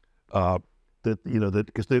respectable.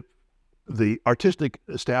 Because the artistic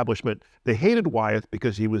establishment, they hated Wyeth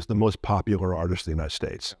because he was the most popular artist in the United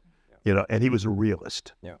States. And he was a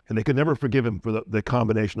realist. Yeah. And they could never forgive him for the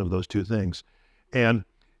combination of those two things. And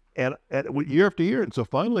year after year, and so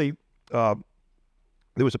finally,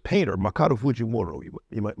 there was a painter, Makoto Fujimura,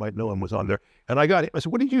 you might know him, was on there. And I got him. I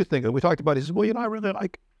said, what did you think? And we talked about it. He said, well, I really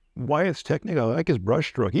like Wyeth's technique. I like his brush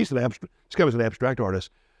stroke. This guy was an abstract artist.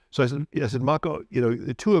 So I said, Mako,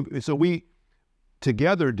 the two of, so we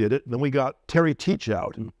together did it. And then we got Terry Teach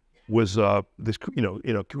out was this,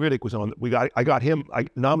 critic was on, I got him, I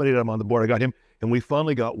nominated him on the board. I got him, and we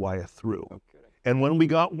finally got Wyeth through. Okay. And when we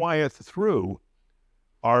got Wyeth through,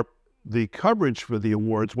 the coverage for the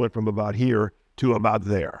awards went from about here to about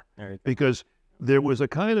there, because there was a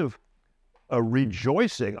kind of a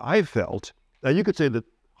rejoicing I felt. Now you could say that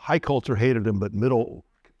high culture hated him, but middle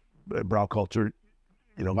brow culture,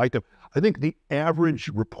 liked him. I think the average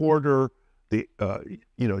reporter, the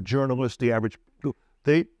journalist, the average,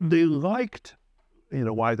 they liked,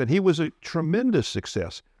 Wyeth, and he was a tremendous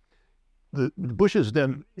success. The Bushes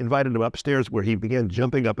then invited him upstairs, where he began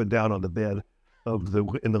jumping up and down on the bed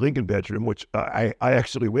in the Lincoln bedroom, which I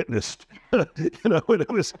actually witnessed. When it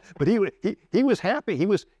was, but he was happy.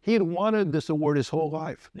 He had wanted this award his whole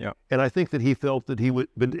life. Yeah. And I think that he felt that he would,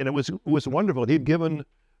 and it was wonderful. He'd given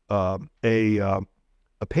a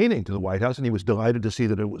painting to the White House, and he was delighted to see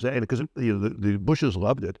that it was, because the Bushes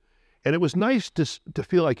loved it, and it was nice to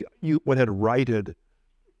feel like one had righted,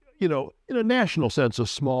 in a national sense, a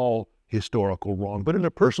small historical wrong, but in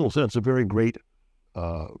a personal sense, a very great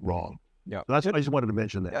wrong. Yeah, I just wanted to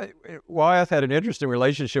mention that. Wyeth had an interesting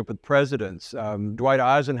relationship with presidents. Dwight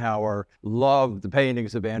Eisenhower loved the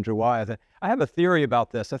paintings of Andrew Wyeth. I have a theory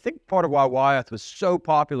about this. I think part of why Wyeth was so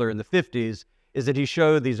popular in the 50s is that he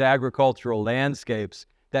showed these agricultural landscapes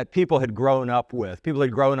that people had grown up with. People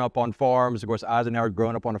had grown up on farms. Of course, Eisenhower had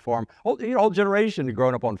grown up on a farm. Whole generation had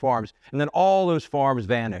grown up on farms. And then all those farms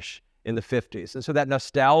vanish in the 50s. And so that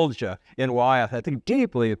nostalgia in Wyeth, I think,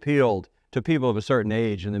 deeply appealed to people of a certain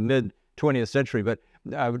age in the mid-20th century. But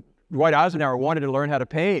Dwight Eisenhower wanted to learn how to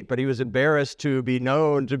paint, but he was embarrassed to be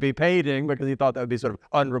known to be painting because he thought that would be sort of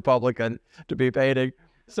un-Republican to be painting.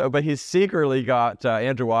 So, but he secretly got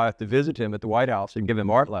Andrew Wyeth to visit him at the White House and give him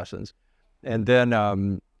art lessons. And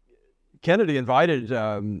then Kennedy invited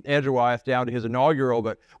Andrew Wyeth down to his inaugural,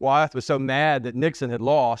 but Wyeth was so mad that Nixon had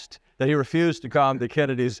lost that he refused to come to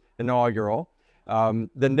Kennedy's inaugural. Then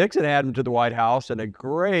Nixon had him to the White House in a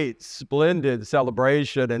great, splendid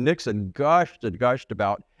celebration, and Nixon gushed and gushed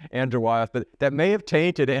about Andrew Wyeth, but that may have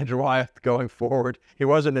tainted Andrew Wyeth going forward. He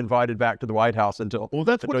wasn't invited back to the White House until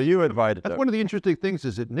you invited him. That's one of the interesting things,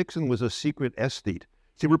 is that Nixon was a secret aesthete.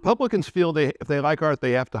 See, Republicans feel if they like art,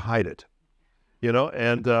 they have to hide it,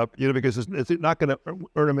 because it's not going to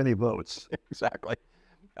earn them any votes. Exactly.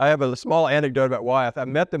 I have a small anecdote about Wyeth. I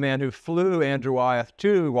met the man who flew Andrew Wyeth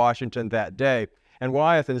to Washington that day, and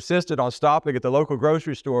Wyeth insisted on stopping at the local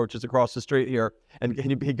grocery store, which is across the street here, and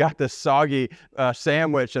he got this soggy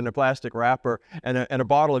sandwich in a plastic wrapper and a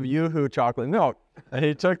bottle of Yoo-Hoo chocolate milk, and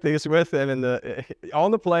he took these with him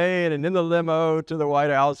on the plane and in the limo to the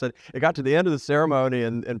White House. And it got to the end of the ceremony,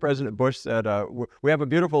 and President Bush said, "We have a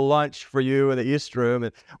beautiful lunch for you in the East Room,"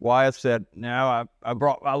 and Wyeth said, "No, I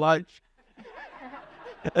brought my lunch."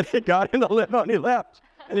 And he got in the limo and he left,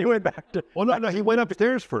 and he went back to. Well, no, he went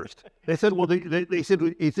upstairs first. They said, well, he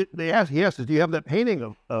asked, do you have that painting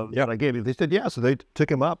of that I gave you? They said, yeah. So they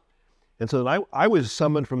took him up, and so I was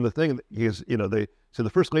summoned from the thing. So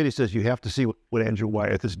the first lady says, you have to see what Andrew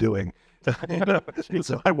Wyeth is doing.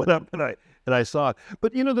 So I went up and I saw it.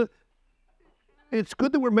 But it's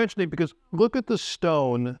good that we're mentioning, because look at the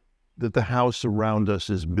stone that the house around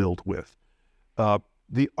us is built with.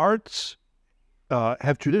 The arts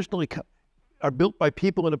have traditionally are built by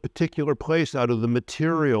people in a particular place, out of the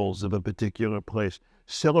materials of a particular place,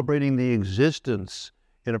 celebrating the existence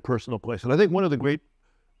in a personal place. And I think one of the great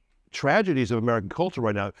tragedies of American culture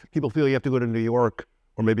right now, people feel you have to go to New York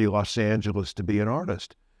or maybe Los Angeles to be an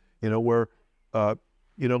artist. Look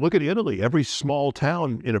at Italy. Every small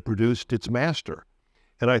town produced its master,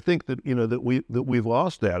 and I think that that we've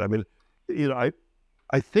lost that. I mean,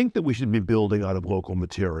 I think that we should be building out of local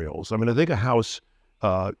materials. I mean, I think a house,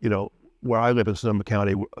 where I live in Sonoma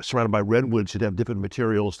County, surrounded by redwoods, should have different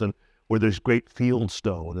materials than where there's great field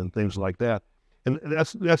stone and things like that. And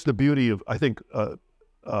that's the beauty of, I think,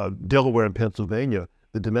 Delaware and Pennsylvania.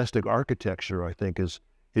 The domestic architecture, I think,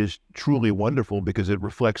 is truly wonderful, because it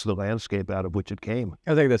reflects the landscape out of which it came.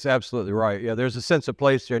 I think that's absolutely right. Yeah, there's a sense of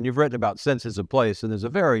place here, and you've written about senses of place, and there's a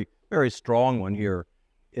very, very strong one here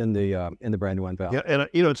in the Brandywine Valley. Yeah, and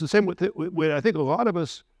it's the same with I think a lot of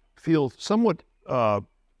us feel somewhat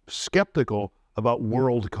skeptical about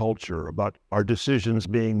world culture, about our decisions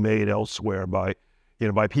being made elsewhere by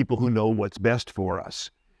people who know what's best for us,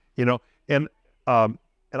 and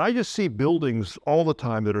I just see buildings all the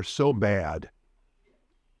time that are so bad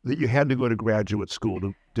that you had to go to graduate school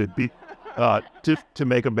to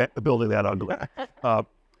make a building that ugly.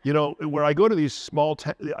 Where I go to these small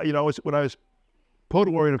when I was poet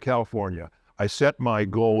laureate of California, I set my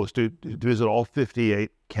goal was to visit all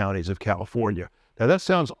 58 counties of California. Now that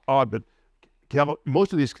sounds odd, but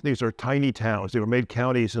most of these are tiny towns. They were made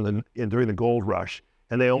counties during the gold rush,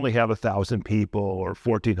 and they only have 1,000 people or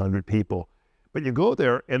 1,400 people. But you go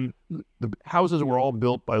there, and the houses were all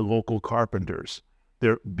built by local carpenters.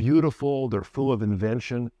 They're beautiful. They're full of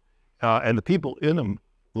invention, and the people in them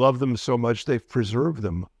love them so much they've preserved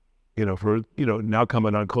them. For now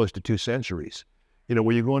coming on close to 2 centuries.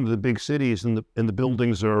 Where you go into the big cities and the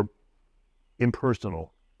buildings are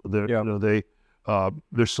impersonal. They're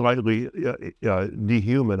they're slightly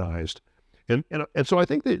dehumanized, and so I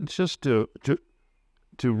think that it's just to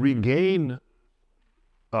regain,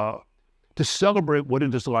 to celebrate what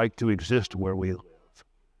it is like to exist where we live,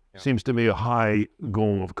 seems to me a high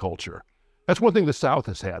goal of culture. That's one thing the South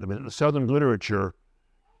has had. I mean, the Southern literature,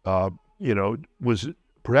 was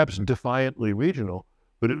perhaps defiantly regional,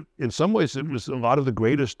 but in some ways it was a lot of the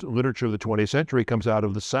greatest literature of the 20th century comes out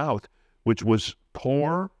of the South, which was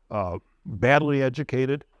poor, badly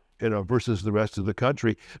educated, versus the rest of the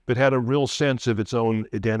country, but had a real sense of its own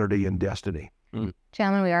identity and destiny.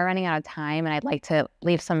 Gentlemen, we are running out of time, and I'd like to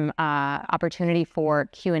leave some opportunity for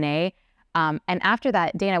Q&A. And after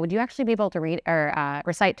that, Dana, would you actually be able to read or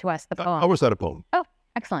recite to us the poem? I'll recite a poem. Oh,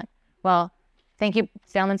 excellent. Well, thank you,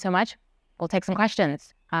 gentlemen, so much. We'll take some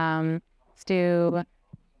questions. Let's do...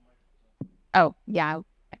 Oh, yeah.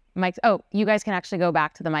 Mike. Oh, you guys can actually go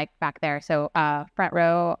back to the mic back there. So front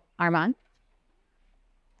row, Armand.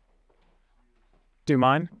 Do you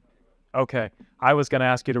mind? Okay. I was going to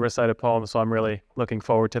ask you to recite a poem, so I'm really looking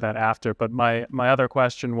forward to that after. But my other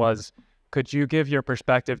question was, could you give your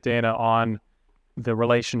perspective, Dana, on the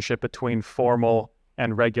relationship between formal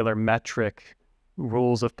and regular metric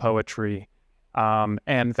rules of poetry,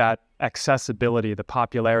 and that accessibility, the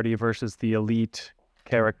popularity versus the elite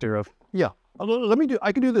character of... Yeah.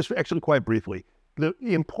 I can do this actually quite briefly. The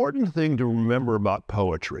important thing to remember about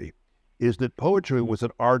poetry is that poetry was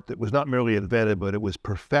an art that was not merely invented, but it was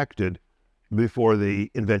perfected before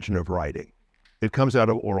the invention of writing. It comes out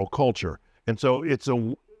of oral culture. And so it's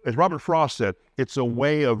as Robert Frost said, it's a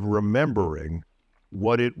way of remembering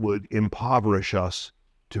what it would impoverish us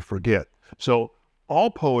to forget. So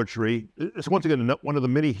all poetry is, once again, one of the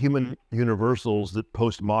many human universals that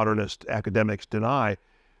postmodernist academics deny.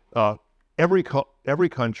 Every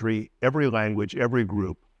country, every language, every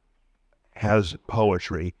group has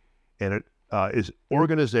poetry, and it is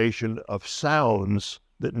organization of sounds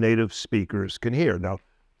that native speakers can hear. Now,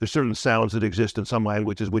 there's certain sounds that exist in some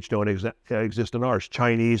languages which don't exist in ours.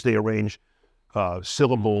 Chinese, they arrange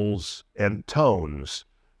syllables and tones.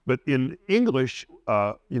 But in English,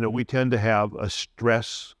 we tend to have a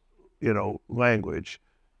stress, language.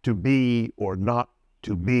 To be or not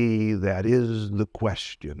to be, that is the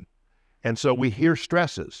question. And so we hear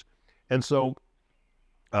stresses. And so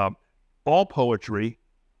all poetry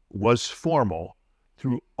was formal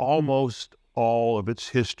through almost all of its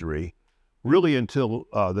history, really until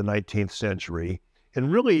the 19th century.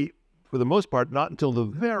 And really, for the most part, not until the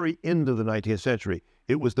very end of the 19th century.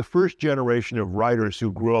 It was the first generation of writers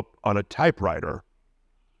who grew up on a typewriter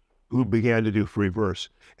who began to do free verse.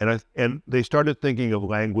 And they started thinking of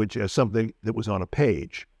language as something that was on a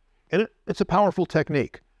page. And it's a powerful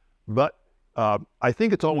technique. But I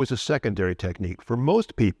think it's always a secondary technique. For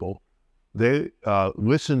most people, they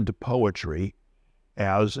listen to poetry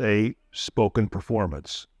as a spoken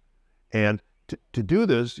performance. And to do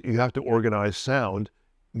this, you have to organize sound.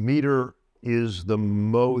 Meter is the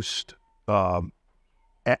most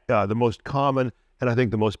common and I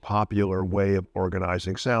think the most popular way of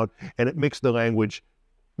organizing sound. And it makes the language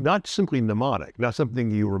not simply mnemonic, not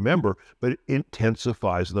something you remember, but it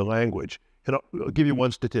intensifies the language. And I'll give you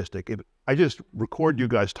one statistic. If I just record you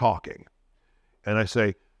guys talking, and I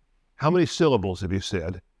say, how many syllables have you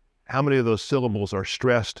said? How many of those syllables are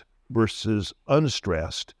stressed versus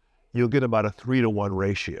unstressed? You'll get about a 3-to-1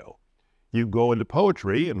 ratio. You go into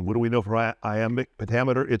poetry, and what do we know for iambic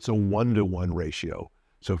pentameter? It's a 1-to-1 ratio.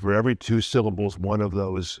 So for every 2 syllables, one of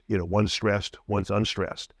those, one's stressed, one's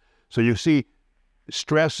unstressed. So you see,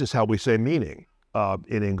 stress is how we say meaning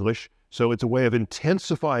in English. So it's a way of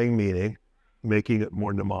intensifying meaning, making it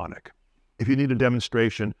more mnemonic. If you need a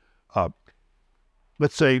demonstration,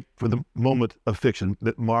 let's say for the moment of fiction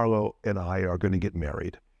that Marlo and I are going to get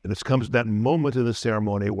married. And it comes to that moment in the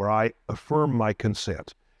ceremony where I affirm my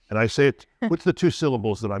consent. And I say, what's the 2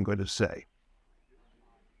 syllables that I'm going to say?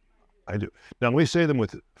 I do. Now, let me say them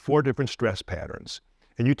with 4 different stress patterns.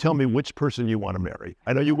 And you tell me which person you want to marry.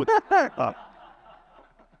 I know you would.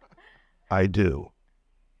 I do.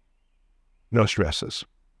 No stresses.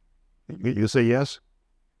 You say yes?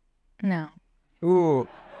 No. Ooh.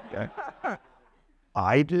 Okay.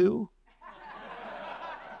 I do?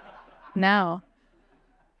 No.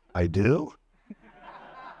 I do?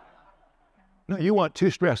 No, you want two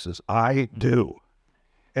stresses. I do.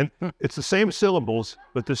 And it's the same syllables,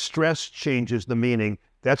 but the stress changes the meaning.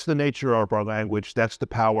 That's the nature of our language. That's the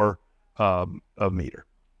power of meter.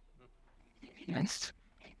 Yes.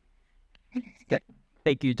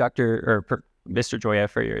 Thank you, Mr. Gioia,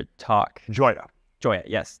 for your talk. Gioia. Gioia,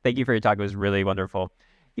 yes. Thank you for your talk. It was really wonderful.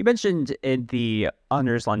 You mentioned in the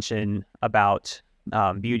honors luncheon about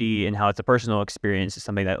beauty and how it's a personal experience. It's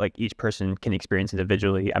something that like each person can experience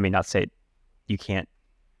individually. I mean, not to say you can't.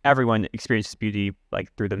 Everyone experiences beauty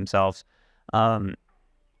like through themselves. And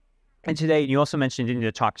today, you also mentioned in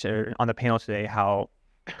the talk on the panel today how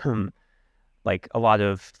like a lot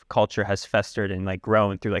of culture has festered and like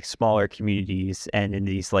grown through like smaller communities and in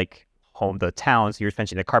these like the towns. You were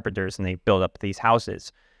mentioning the carpenters and they build up these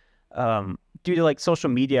houses. Due to like social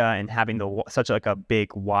media and having such like a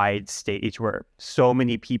big wide stage where so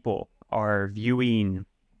many people are viewing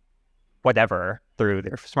whatever through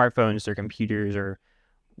their smartphones, their computers, or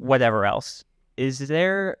whatever else, is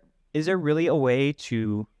there really a way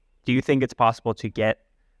to, do you think it's possible to get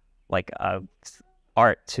like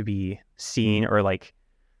art to be seen or like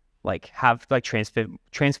have like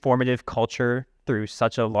transformative culture through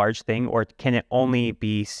such a large thing, or can it only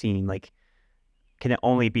be seen like, can it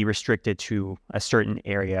only be restricted to a certain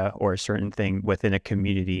area or a certain thing within a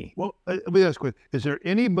community? Well, let me ask you, is there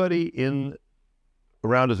anybody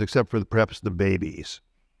around us except for perhaps the babies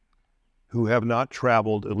who have not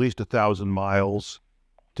traveled at least 1,000 miles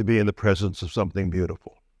to be in the presence of something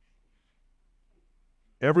beautiful?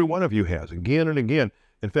 Every one of you has, again and again.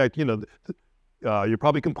 In fact, you know, you're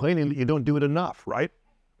probably complaining that you don't do it enough, right?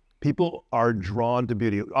 People are drawn to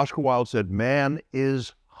beauty. Oscar Wilde said, man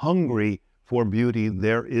is hungry for beauty.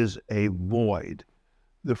 There is a void.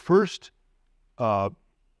 The first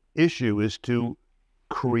issue is to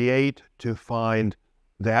create, to find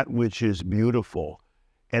that which is beautiful.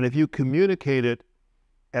 And if you communicate it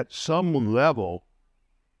at some level,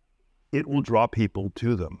 it will draw people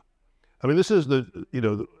to them. I mean, this is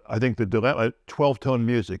I think the dilemma, 12-tone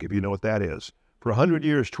music, if you know what that is. For 100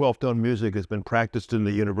 years, 12-tone music has been practiced in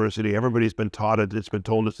the university. Everybody's been taught it. It's been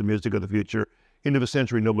told it's the music of the future. End of a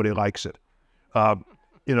century, nobody likes it. And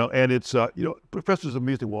it's, professors of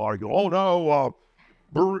music will argue, oh no,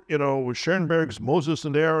 Schoenberg's Moses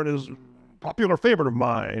and Aaron is a popular favorite of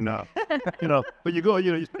mine. But you go,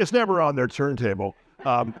 it's never on their turntable.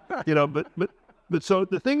 But so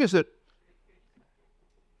the thing is that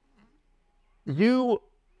you,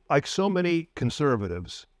 like so many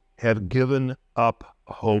conservatives, have given up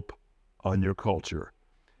hope on your culture.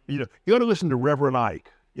 You got to listen to Reverend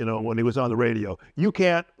Ike, when he was on the radio. You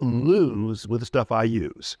can't lose with the stuff I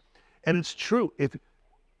use. And it's true. If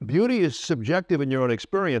beauty is subjective in your own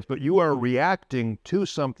experience, but you are reacting to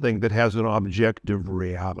something that has an objective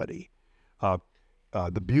reality.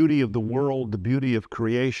 The beauty of the world, the beauty of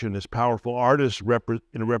creation is powerful. Artists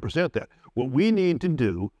represent that. What we need to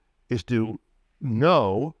do is to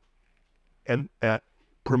know and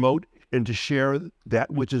promote and to share that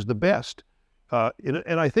which is the best.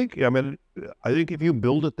 And I think if you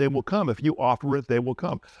build it, they will come. If you offer it, they will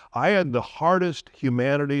come. I had the hardest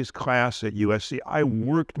humanities class at USC. I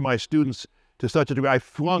worked my students to such a degree. I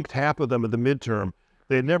flunked half of them at the midterm.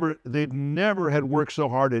 They'd never had worked so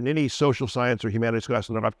hard in any social science or humanities class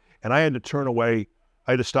in their life. And I had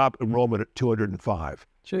to stop enrollment at 205.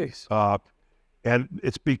 Jeez. And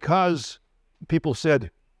it's because people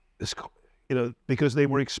said, because they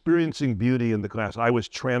were experiencing beauty in the class. I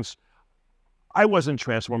wasn't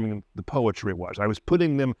transforming the poetry was. I was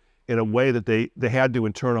putting them in a way that they had to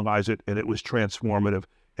internalize it, and it was transformative,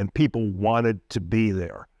 and people wanted to be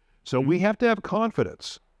there. So we have to have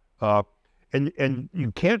confidence. And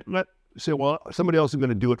you can't say, well, somebody else is going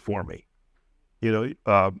to do it for me.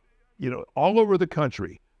 All over the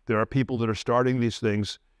country, there are people that are starting these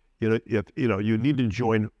things. If you need to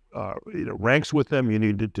join ranks with them, you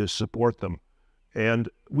need to support them, and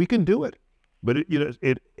we can do it. But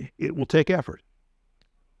it will take effort.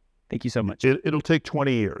 Thank you so much. It'll take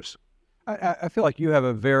 20 years. I feel like you have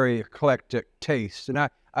a very eclectic taste, and I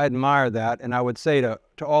admire that. And I would say to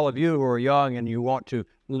all of you who are young and you want to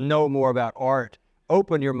know more about art,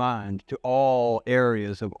 open your mind to all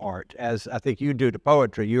areas of art, as I think you do to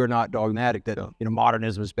poetry. You're not dogmatic that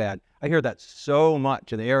modernism is bad. I hear that so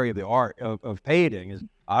much in the area of the art of painting is,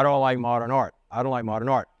 I don't like modern art. I don't like modern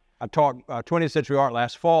art. I taught 20th century art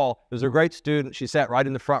last fall. There was a great student. She sat right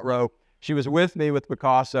in the front row. She was with me with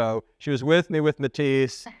Picasso. She was with me with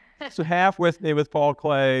Matisse. So half with me with Paul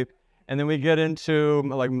Klee. And then we get into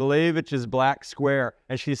like Malevich's Black Square,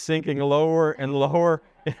 and she's sinking lower and lower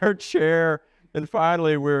in her chair. And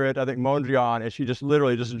finally, we're at, I think, Mondrian, and she just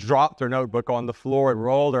literally just dropped her notebook on the floor and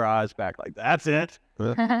rolled her eyes back like, that's it.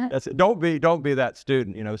 That's it. Don't be that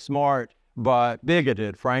student, you know, smart, but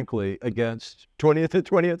bigoted, frankly, against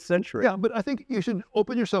 20th century. Yeah, but I think you should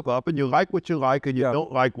open yourself up, and you like what you like, and you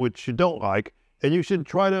don't like what you don't like, and you should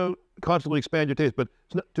try to constantly expand your taste. But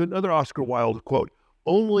to another Oscar Wilde quote,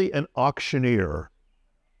 only an auctioneer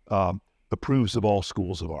approves of all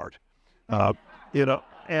schools of art. You know,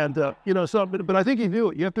 and you know, so but I think you do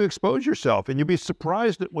it. You have to expose yourself, and you'll be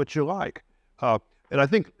surprised at what you like. And I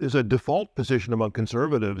think there's a default position among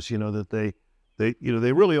conservatives, you know, that they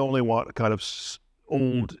really only want kind of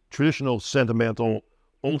old, traditional, sentimental,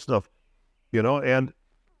 old stuff, you know. And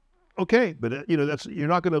okay, but you know, you're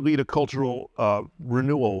not going to lead a cultural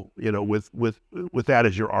renewal, you know, with that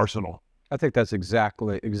as your arsenal. I think that's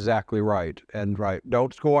exactly right. And right,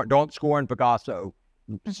 don't scorn Picasso.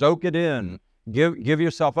 Soak it in. Give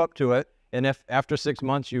yourself up to it. And if after 6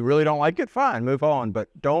 months you really don't like it, fine, move on. But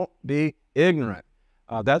don't be ignorant.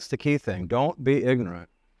 That's the key thing. Don't be ignorant.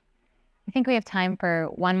 I think we have time for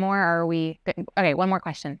one more. Or are we? Okay, one more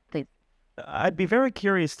question, please. I'd be very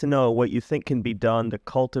curious to know what you think can be done to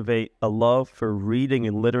cultivate a love for reading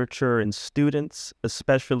and literature in students,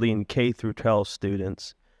 especially in K through 12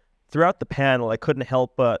 students. Throughout the panel, I couldn't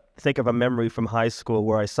help but think of a memory from high school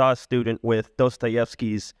where I saw a student with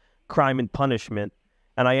Dostoevsky's Crime and Punishment,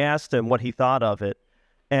 and I asked him what he thought of it.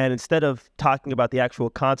 And instead of talking about the actual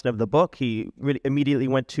content of the book, he really immediately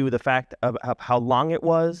went to the fact of how long it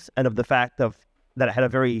was, and of the fact of that it had a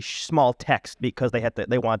very small text because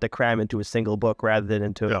they wanted to cram into a single book rather than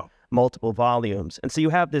into multiple volumes. And so you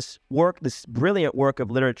have this brilliant work of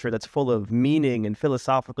literature that's full of meaning and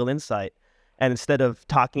philosophical insight. And instead of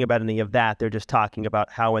talking about any of that, they're just talking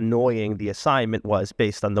about how annoying the assignment was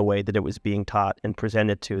based on the way that it was being taught and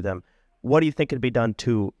presented to them. What do you think could be done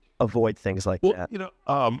to avoid things like that? You know,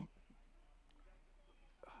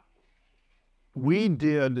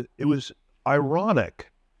 it was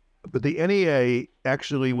ironic, but the NEA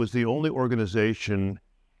actually was the only organization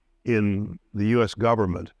in the U.S.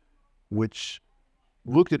 government which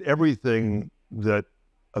looked at everything that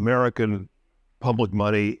American public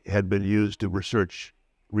money had been used to research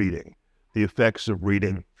reading, the effects of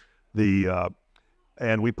reading,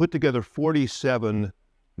 and we put together 47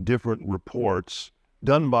 different reports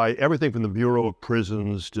done by everything from the Bureau of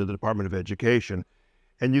Prisons to the Department of Education.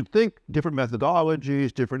 And you'd think different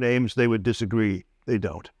methodologies, different names, they would disagree. They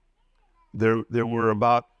don't. There were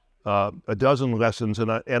about a dozen lessons,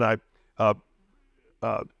 and I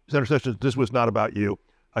Senator Sessions, this was not about you.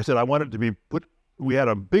 I said I want it to be put. We had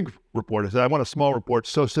a big report. I said I want a small report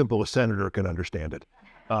so simple a senator can understand it.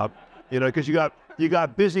 You know, because you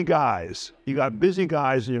got busy guys. You got busy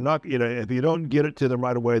guys, and you're not. You know, if you don't get it to them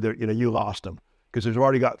right away, you lost them because there's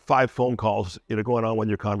already got 5 phone calls going on with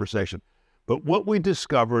your conversation. But what we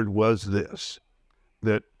discovered was this: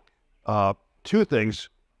 that 2 things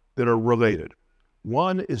that are related.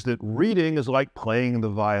 One is that reading is like playing the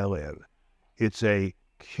violin. It's a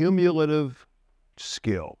cumulative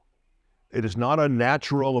skill. It is not a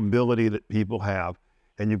natural ability that people have,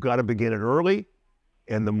 and you've got to begin it early,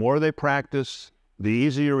 and the more they practice, the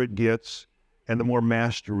easier it gets, and the more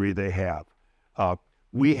mastery they have.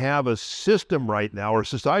 We have a system right now, or a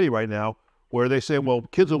society right now, where they say, well,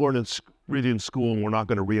 kids will learn reading in school, and we're not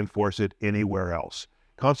going to reinforce it anywhere else.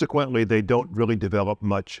 Consequently, they don't really develop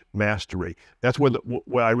much mastery. That's what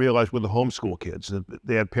I realized with the homeschool kids, that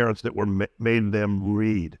they had parents that made them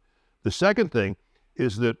read. The second thing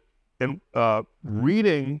is that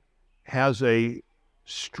reading has a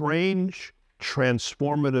strange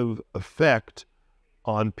transformative effect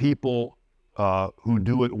on people who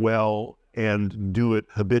do it well and do it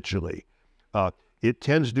habitually. It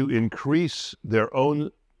tends to increase their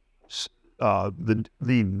own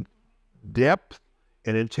the depth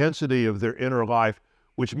and intensity of their inner life,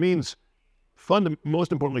 which means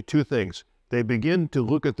most importantly 2 things. They begin to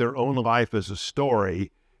look at their own life as a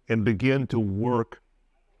story and begin to work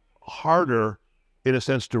harder, in a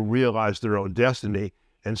sense, to realize their own destiny.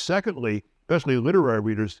 And secondly, especially literary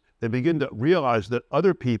readers, they begin to realize that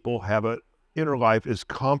other people have an inner life as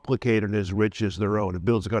complicated and as rich as their own. It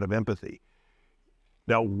builds a kind of empathy.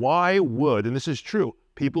 Now, why would, and this is true,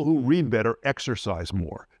 people who read better exercise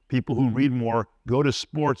more? People who read more go to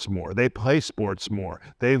sports more. They play sports more.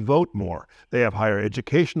 They vote more. They have higher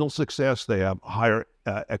educational success. They have higher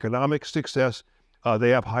economic success. They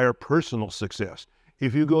have higher personal success.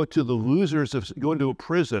 If you go to the losers of going to a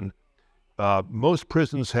prison, most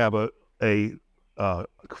prisons have a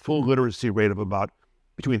full literacy rate of about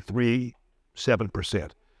between 7%.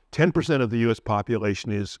 10% of the U.S.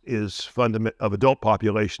 population of adult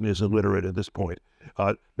population is illiterate at this point.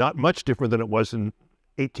 Not much different than it was in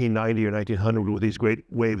 1890 or 1900 with these great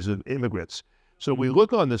waves of immigrants. So we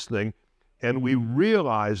look on this thing and we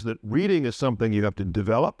realize that reading is something you have to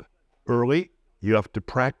develop early, you have to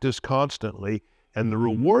practice constantly, and the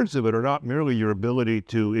rewards of it are not merely your ability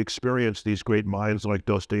to experience these great minds like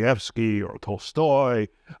Dostoevsky or Tolstoy,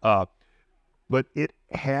 but it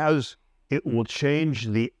will change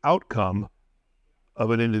the outcome of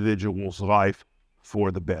an individual's life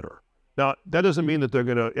for the better. Now, that doesn't mean that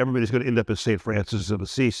everybody's going to end up as St. Francis of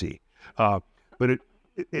Assisi, but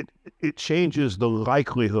it changes the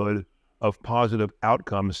likelihood of positive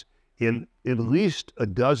outcomes in at least a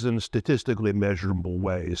dozen statistically measurable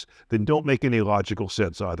ways that don't make any logical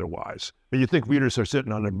sense otherwise. I mean, you think readers are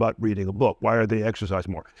sitting on their butt reading a book. Why are they exercise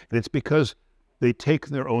more? And it's because they take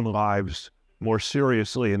their own lives more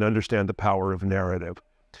seriously and understand the power of narrative.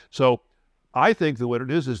 So I think that what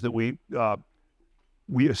it is that we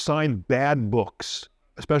assign bad books,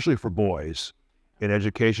 especially for boys, in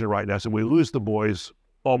education right now. So we lose the boys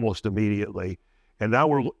almost immediately. And now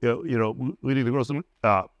we're, leading the girls.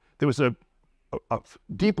 There was a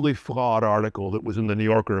deeply flawed article that was in the New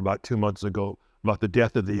Yorker about 2 months ago about the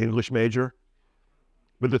death of the English major.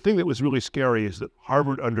 But the thing that was really scary is that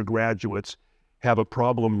Harvard undergraduates have a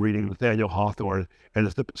problem reading Nathaniel Hawthorne, and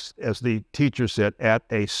as the teacher said, at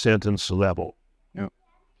a sentence level. Yeah.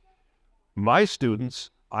 My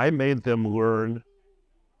students, I made them learn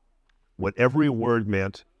what every word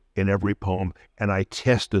meant in every poem, and I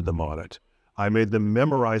tested them on it. I made them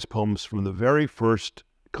memorize poems from the very first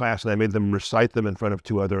class, and I made them recite them in front of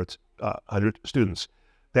 200 students.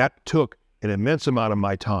 That took an immense amount of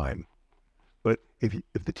my time. But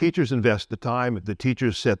if the teachers invest the time, if the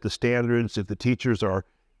teachers set the standards, if the teachers are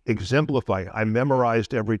exemplifying, I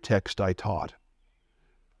memorized every text I taught,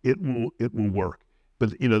 it will work.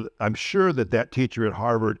 But I'm sure that teacher at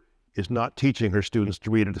Harvard is not teaching her students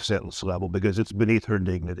to read at a sentence level because it's beneath her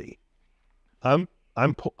dignity.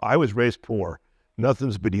 I was raised poor.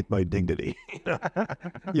 Nothing's beneath my dignity.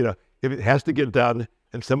 If it has to get done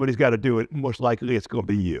and somebody's got to do it, most likely it's going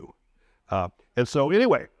to be you. And so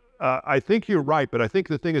anyway, I think you're right, but I think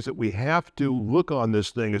the thing is that we have to look on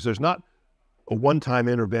this thing as there's not a one-time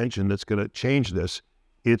intervention that's going to change this.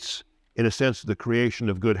 It's, in a sense, the creation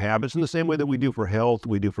of good habits in the same way that we do for health,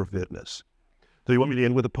 we do for fitness. So you want me to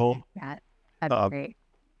end with a poem? Yeah, that'd be great.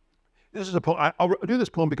 This is a poem. I'll do this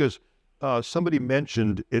poem because somebody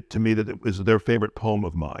mentioned it to me that it was their favorite poem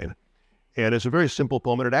of mine. And it's a very simple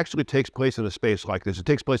poem, and it actually takes place in a space like this. It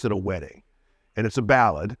takes place at a wedding. And it's a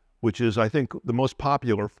ballad, which is, I think, the most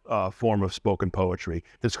popular form of spoken poetry.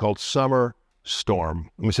 It's called Summer Storm.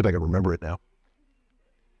 Let me see if I can remember it now.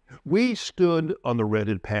 We stood on the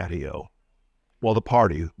rented patio while the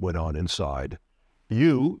party went on inside.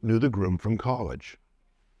 You knew the groom from college.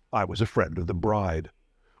 I was a friend of the bride.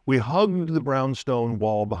 We hugged the brownstone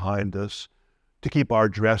wall behind us to keep our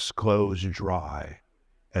dress clothes dry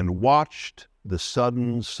and watched the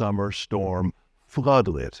sudden summer storm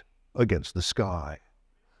floodlit against the sky.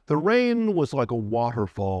 The rain was like a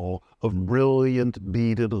waterfall of brilliant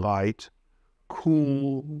beaded light,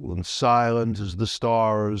 cool and silent as the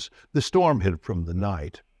stars the storm hid from the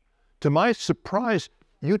night. To my surprise,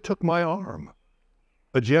 you took my arm,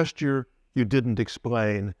 a gesture you didn't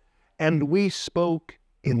explain, and we spoke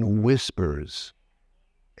in whispers,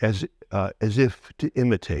 as if to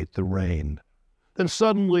imitate the rain. Then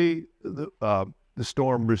suddenly the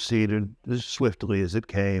storm receded as swiftly as it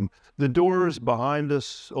came. The doors behind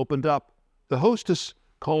us opened up. The hostess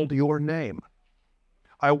called your name.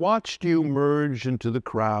 I watched you merge into the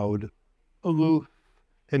crowd, aloof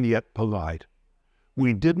and yet polite.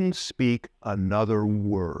 We didn't speak another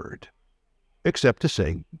word, except to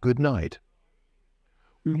say good night.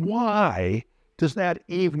 Why does that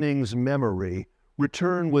evening's memory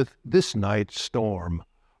return with this night's storm,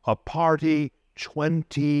 a party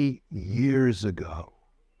 20 years ago?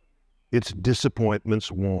 Its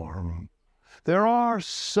disappointments warm. There are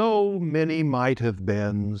so many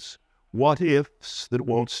might-have-beens, what-ifs that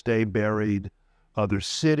won't stay buried, other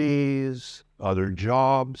cities, other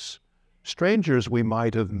jobs, strangers we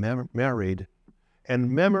might have married,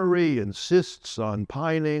 and memory insists on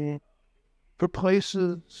pining for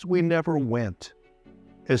places we never went,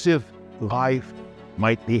 as if life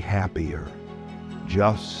might be happier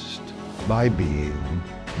just by being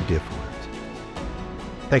different.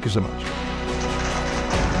 Thank you so much.